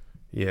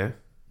 Yeah.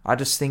 I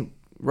just think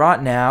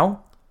right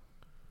now,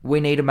 we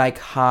need to make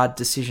hard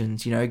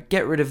decisions.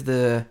 Get rid of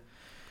the...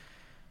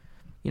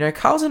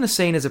 Carlton are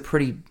seen as a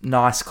pretty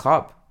nice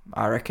club,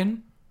 I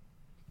reckon.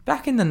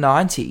 Back in the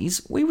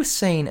 90s, we were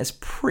seen as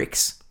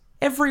pricks.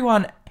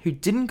 Everyone who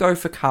didn't go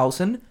for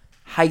Carlton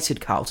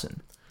hated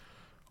Carlton.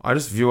 I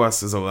just view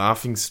us as a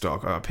laughing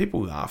stock.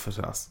 People laugh at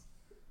us.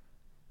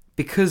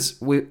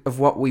 Because of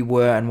what we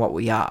were and what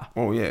we are.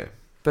 Oh, yeah.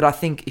 But I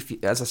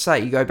think, as I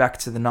say, you go back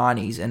to the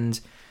 90s, and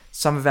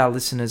some of our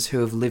listeners who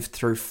have lived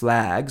through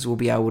flags will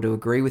be able to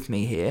agree with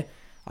me here.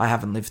 I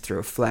haven't lived through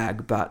a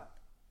flag, but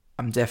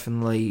I'm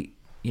definitely...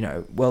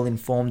 well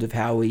informed of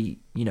how we,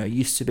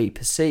 used to be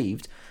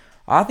perceived.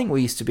 I think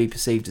we used to be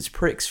perceived as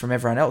pricks from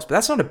everyone else, but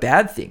that's not a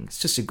bad thing. It's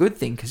just a good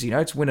thing because,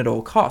 it's win at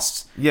all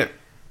costs. Yeah.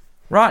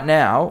 Right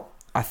now,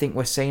 I think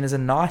we're seen as a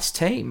nice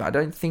team. I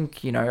don't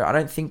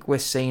think we're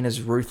seen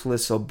as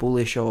ruthless or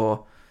bullish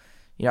or,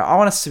 I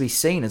want us to be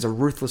seen as a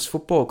ruthless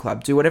football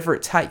club. Do whatever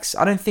it takes.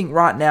 I don't think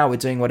right now we're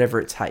doing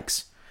whatever it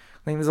takes.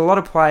 I think there's a lot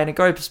of play, and it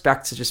goes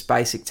back to just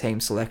basic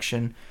team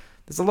selection.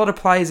 There's a lot of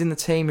players in the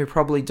team who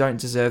probably don't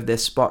deserve their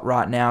spot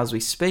right now as we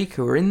speak,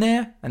 who are in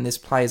there, and there's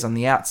players on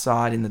the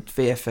outside in the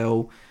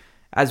VFL,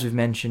 as we've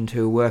mentioned,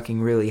 who are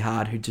working really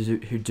hard, who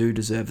do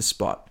deserve a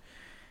spot.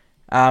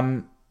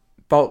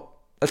 But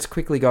let's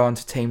quickly go on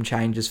to team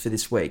changes for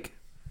this week.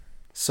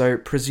 So,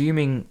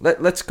 presuming...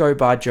 Let's go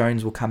by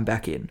Jones will come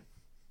back in.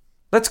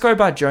 Let's go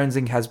by Jones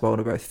and Casbolt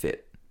are both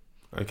fit.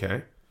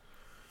 Okay.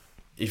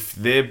 If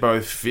they're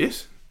both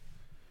fit...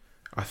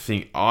 I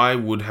think I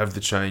would have the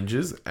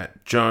changes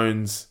at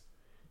Jones,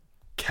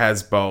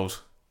 Casbolt,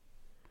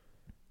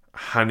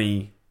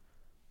 Honey.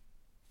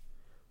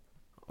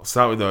 I'll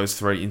start with those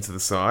 3 into the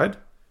side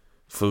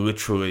for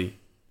literally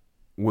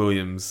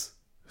Williamson,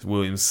 yep.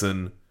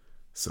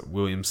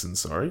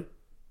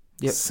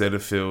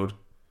 Setterfield,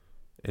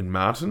 and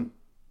Martin.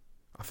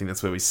 I think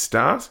that's where we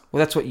start. Well,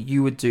 that's what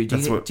you would do. Do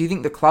you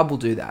think the club will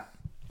do that?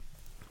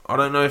 I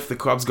don't know if the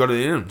club's got it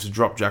in them to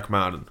drop Jack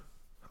Martin.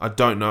 I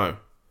don't know.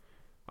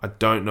 I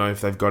don't know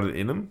if they've got it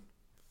in them.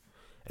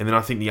 And then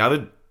I think the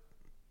other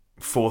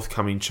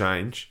forthcoming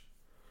change,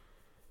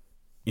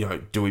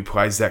 do we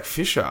play Zach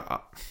Fisher?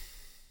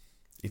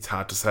 It's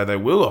hard to say they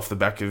will off the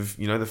back of,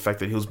 the fact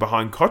that he was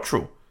behind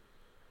Cottrell,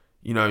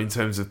 in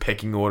terms of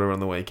pecking order on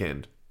the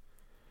weekend.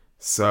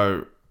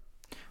 So...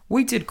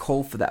 We did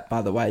call for that,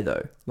 by the way,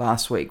 though,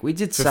 last week. We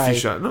did say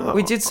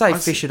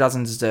Fisher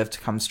doesn't deserve to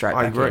come straight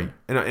back in. I agree.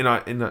 And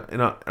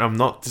I'm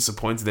not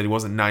disappointed that he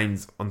wasn't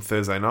named on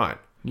Thursday night.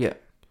 Yeah.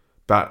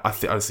 But I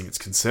just think it's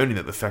concerning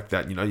that the fact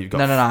that, you've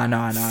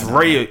got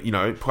three,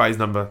 players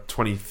number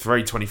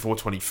 23, 24,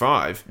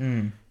 25,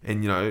 and,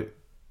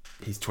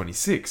 he's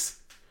 26.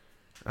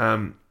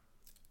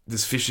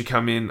 Does Fisher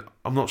come in?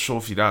 I'm not sure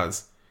if he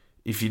does.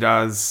 If he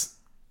does,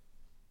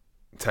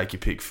 take your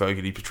pick,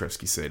 Fogarty,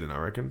 Petrevsky, Seaton, I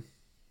reckon.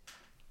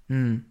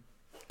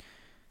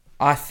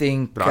 I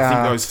think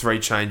those 3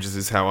 changes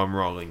is how I'm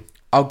rolling.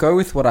 I'll go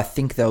with what I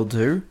think they'll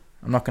do.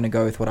 I'm not going to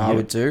go with what I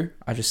would do.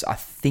 I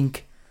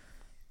think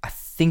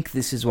think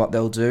this is what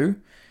they'll do.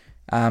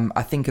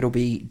 I think it'll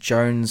be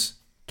Jones,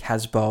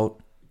 Casbolt.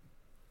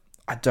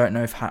 I don't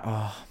know if...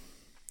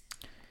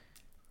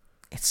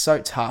 it's so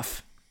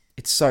tough.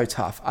 It's so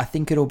tough. I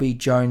think it'll be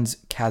Jones,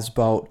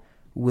 Casbolt,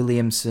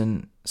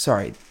 Williamson...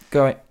 Sorry,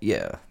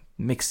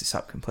 mix this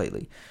up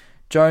completely.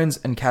 Jones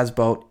and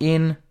Casbolt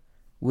in,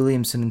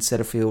 Williamson and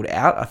Setterfield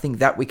out. I think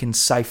that we can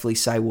safely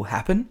say will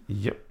happen.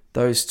 Yep.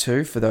 Those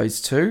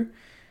two.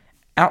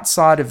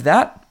 Outside of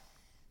that,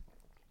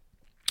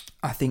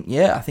 I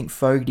think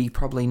Fogarty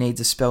probably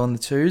needs a spell in the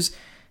twos.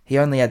 He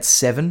only had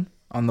 7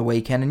 on the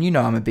weekend, and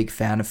I'm a big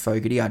fan of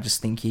Fogarty. I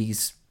just think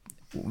he's,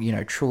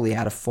 truly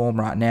out of form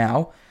right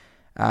now.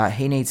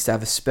 He needs to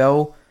have a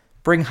spell.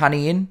 Bring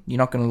Honey in. You're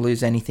not going to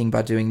lose anything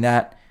by doing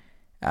that.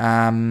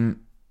 The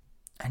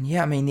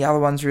other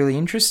one's really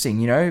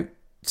interesting.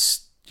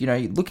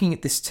 Looking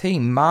at this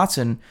team,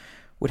 Martin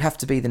would have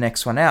to be the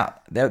next one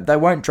out. They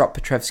won't drop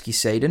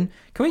Petrevski-Seedon.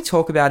 Can we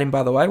talk about him,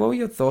 by the way? What were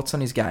your thoughts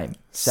on his game?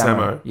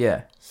 Samo?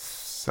 Yeah.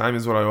 Same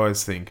as what I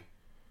always think.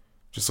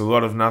 Just a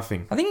lot of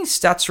nothing. I think his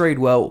stats read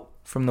well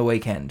from the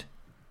weekend.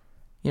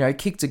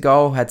 Kicked a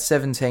goal, had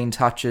 17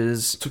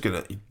 touches.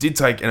 He did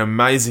take an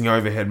amazing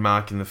overhead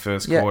mark in the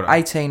first quarter.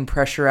 18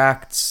 pressure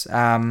acts,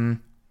 2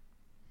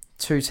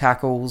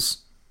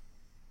 tackles,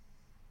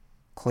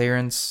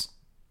 clearance.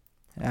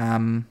 I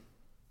don't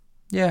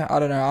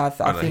know. I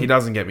think he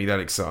doesn't get me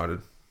that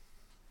excited.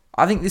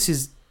 I think this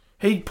is...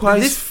 He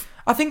plays...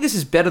 I think this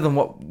is better than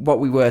what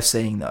we were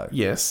seeing, though.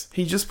 Yes,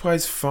 he just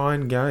plays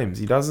fine games.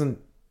 He doesn't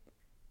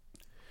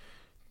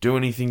do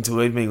anything to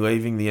leave me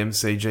leaving the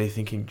MCG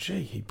thinking,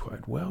 gee, he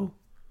played well.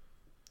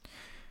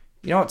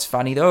 You know what's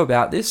funny, though,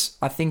 about this?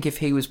 I think if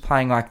he was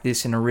playing like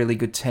this in a really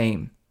good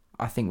team,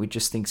 I think we'd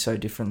just think so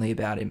differently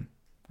about him.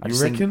 You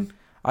reckon?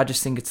 I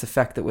just think it's the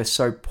fact that we're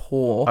so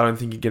poor. I don't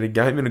think you get a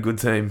game in a good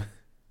team.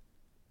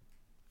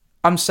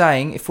 I'm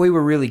saying, if we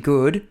were really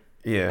good...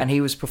 Yeah. And he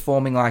was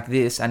performing like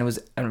this, and it was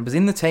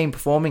in the team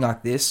performing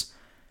like this,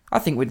 I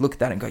think we'd look at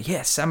that and go,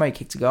 yeah, Samo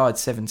kicked a goal at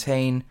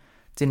 17,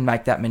 didn't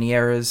make that many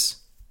errors.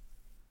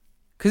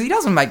 Because he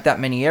doesn't make that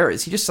many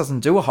errors. He just doesn't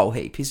do a whole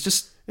heap. He's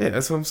just... Yeah,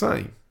 that's what I'm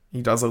saying.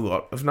 He does a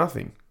lot of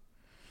nothing.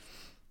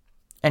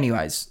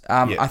 Anyways,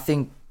 I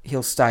think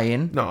he'll stay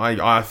in. No,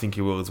 I think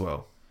he will as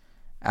well.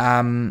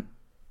 I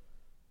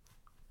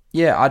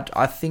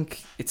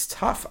think it's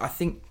tough. I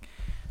think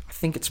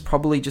it's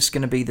probably just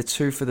going to be the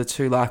 2 for the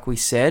 2 like we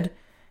said.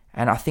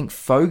 And I think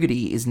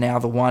Fogarty is now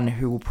the one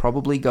who will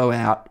probably go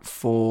out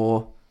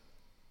for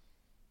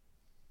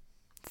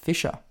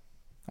Fisher.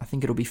 I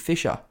think it'll be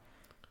Fisher.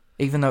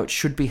 Even though it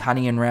should be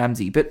Honey and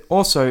Ramsey. But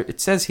also,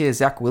 it says here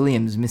Zach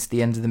Williams missed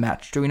the end of the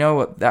match. Do we know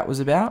what that was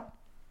about?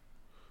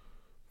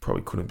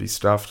 Probably couldn't be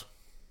stuffed.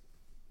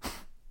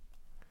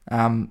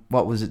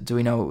 What was it? Do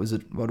we know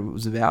what it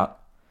was about?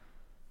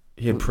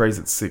 He had praise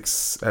at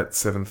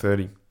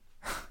 7:30.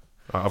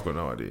 I've got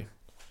no idea.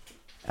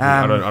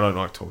 I don't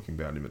like talking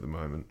about him at the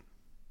moment.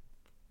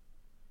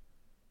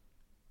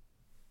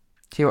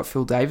 Hear what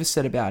Phil Davis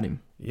said about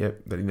him?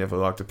 Yep, that he never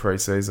liked a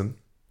pre-season.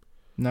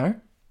 No?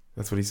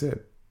 That's what he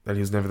said. That he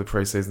was never the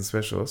pre-season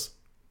specialist.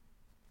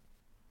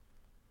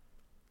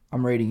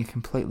 I'm reading a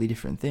completely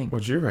different thing.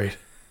 What'd you read?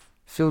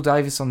 Phil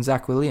Davis on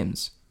Zach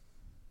Williams.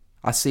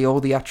 I see all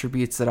the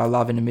attributes that I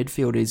love in a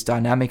midfielder. He's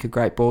dynamic, a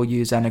great ball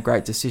user, and a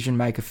great decision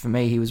maker. For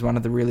me, he was one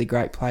of the really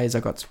great players I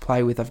got to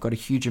play with. I've got a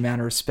huge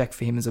amount of respect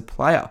for him as a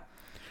player.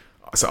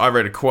 So I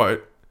read a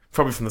quote,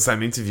 probably from the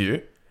same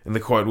interview, and the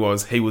quote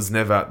was, he was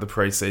never the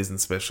pre-season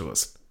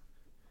specialist.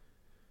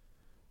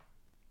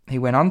 He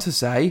went on to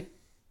say,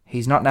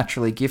 he's not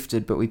naturally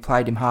gifted, but we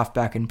played him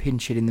half-back and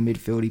pinch hit in the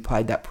midfield. He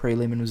played that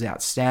prelim and was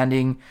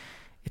outstanding.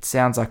 It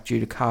sounds like due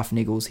to calf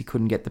niggles, he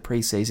couldn't get the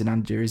pre-season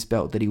under his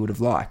belt that he would have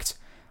liked.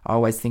 I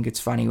always think it's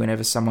funny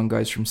whenever someone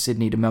goes from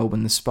Sydney to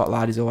Melbourne, the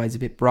spotlight is always a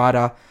bit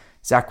brighter.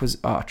 Zach was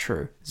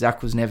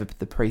never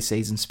the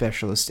pre-season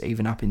specialist,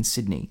 even up in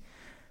Sydney.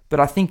 But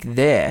I think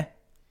there,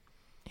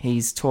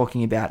 he's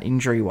talking about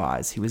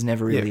injury-wise. He was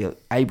never really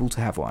able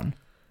to have one.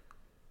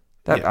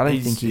 I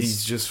don't think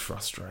he's just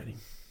frustrating.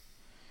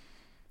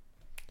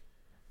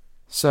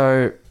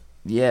 So,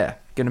 yeah,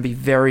 going to be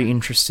very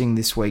interesting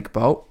this week,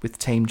 Bolt, with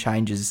team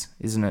changes,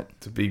 isn't it?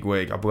 It's a big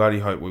week. I bloody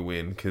hope we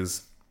win,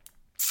 because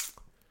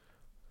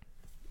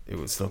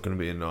it's not going to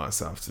be a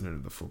nice afternoon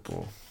of the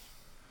football.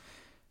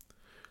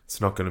 It's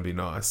not going to be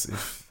nice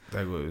if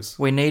they lose.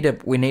 We need a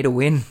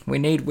win. We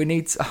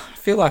need. I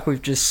feel like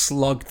we've just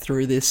slogged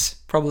through this,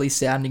 probably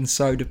sounding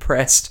so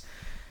depressed.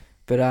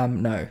 But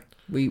no,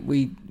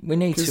 we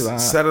need to.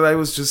 Saturday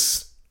was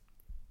just,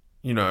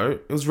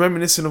 it was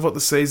reminiscent of what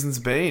the season's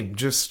been.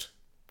 Just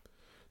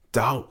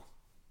dull.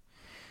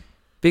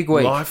 Big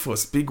week.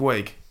 Lifeless. Big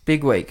week.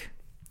 Big week.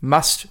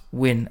 Must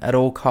win at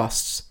all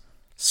costs.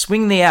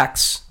 Swing the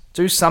axe.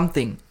 Do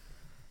something.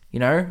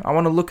 I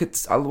want to look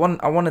at. I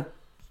want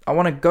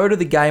to go to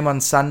the game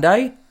on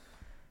Sunday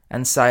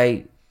and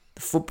say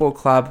the football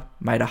club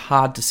made a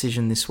hard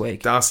decision this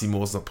week. Darcy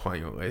Moore's not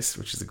playing at least,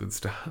 which is a good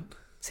start.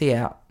 Is he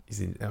out?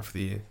 He's out for the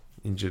year,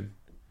 injured.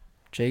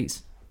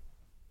 Jeez.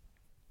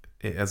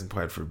 It hasn't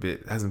played for a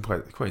bit. Hasn't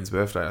played the Queen's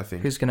birthday, I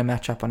think. Who's going to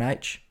match up on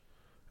H?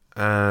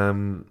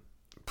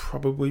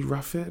 Probably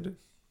Roughhead.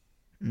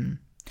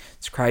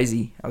 It's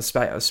crazy. I was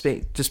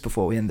just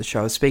before we end the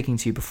show. I was speaking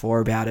to you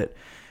before about it.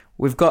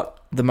 We've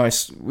got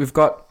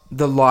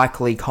the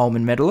likely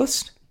Coleman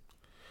medalist.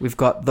 We've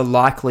got the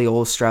likely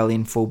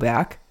All-Australian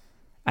fullback,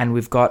 and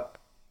we've got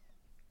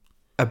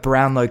a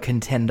Brownlow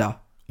contender.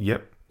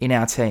 Yep. In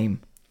our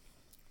team,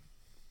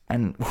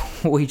 and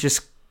we're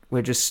just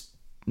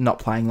not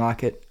playing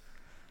like it.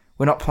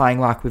 We're not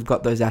playing like we've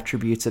got those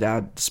attributes at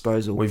our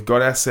disposal. We've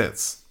got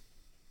assets.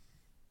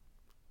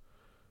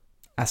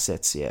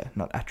 Assets, yeah,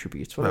 not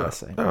attributes. What did I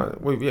say?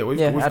 We've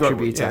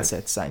attributes, got,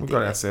 assets, same thing. We've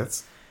got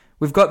assets.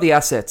 We've got the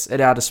assets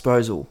at our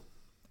disposal,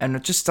 and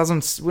it just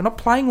doesn't. We're not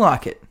playing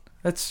like it.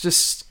 It's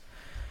just.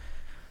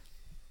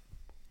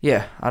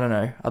 Yeah, I don't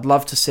know. I'd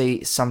love to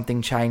see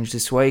something change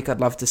this week. I'd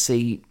love to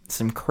see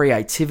some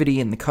creativity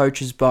in the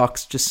coach's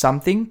box. Just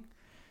something.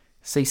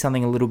 See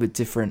something a little bit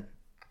different.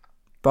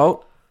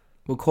 Bolt,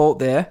 we'll call it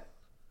there. I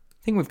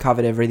think we've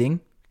covered everything.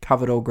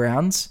 Covered all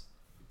grounds.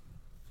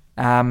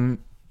 Best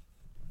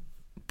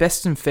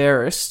and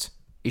fairest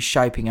is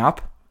shaping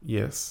up.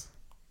 Yes.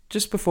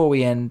 Just before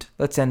we end,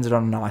 let's end it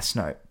on a nice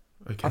note.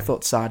 Okay. I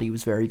thought Sardi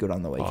was very good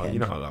on the weekend. Oh, you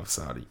know I love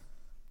Sardi.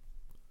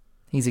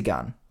 He's a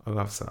gun. I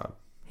love Sard.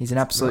 He's an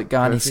absolute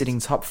gun. He's sitting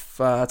top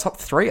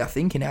 3, I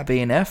think, in our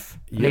BNF.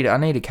 Yep. I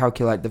need to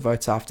calculate the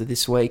votes after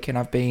this week, and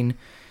I've been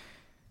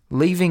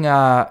leaving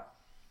the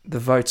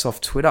votes off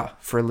Twitter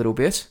for a little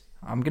bit.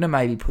 I'm going to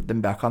maybe put them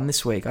back on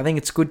this week. I think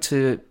it's good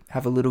to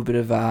have a little bit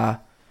of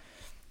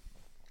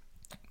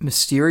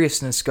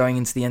mysteriousness going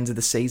into the end of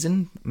the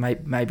season.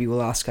 Maybe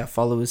we'll ask our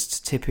followers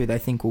to tip who they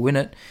think will win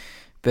it.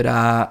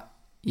 But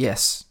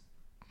yes,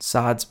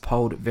 Sard's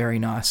polled very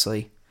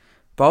nicely.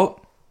 Bolt,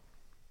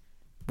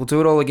 we'll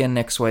do it all again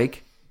next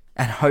week.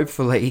 And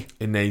hopefully...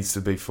 It needs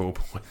to be 4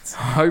 points.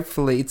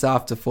 Hopefully it's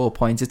after 4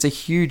 points. It's a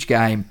huge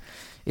game.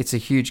 It's a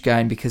huge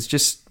game because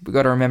we've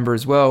got to remember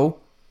as well,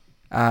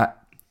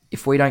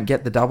 if we don't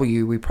get the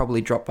W, we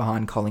probably drop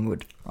behind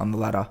Collingwood on the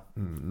ladder.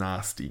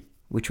 Nasty.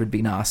 Which would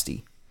be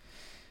nasty.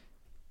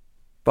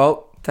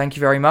 Bolt, thank you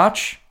very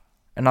much.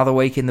 Another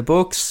week in the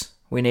books.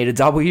 We need a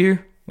W.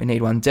 We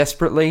need one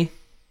desperately.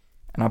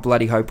 And I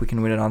bloody hope we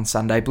can win it on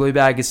Sunday. Blue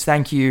Baggers,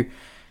 thank you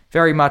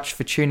very much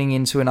for tuning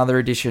in to another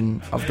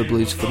edition of the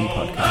Blues Footy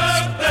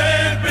Podcast.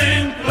 They've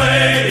been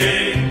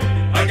playing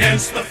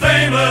against the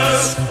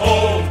famous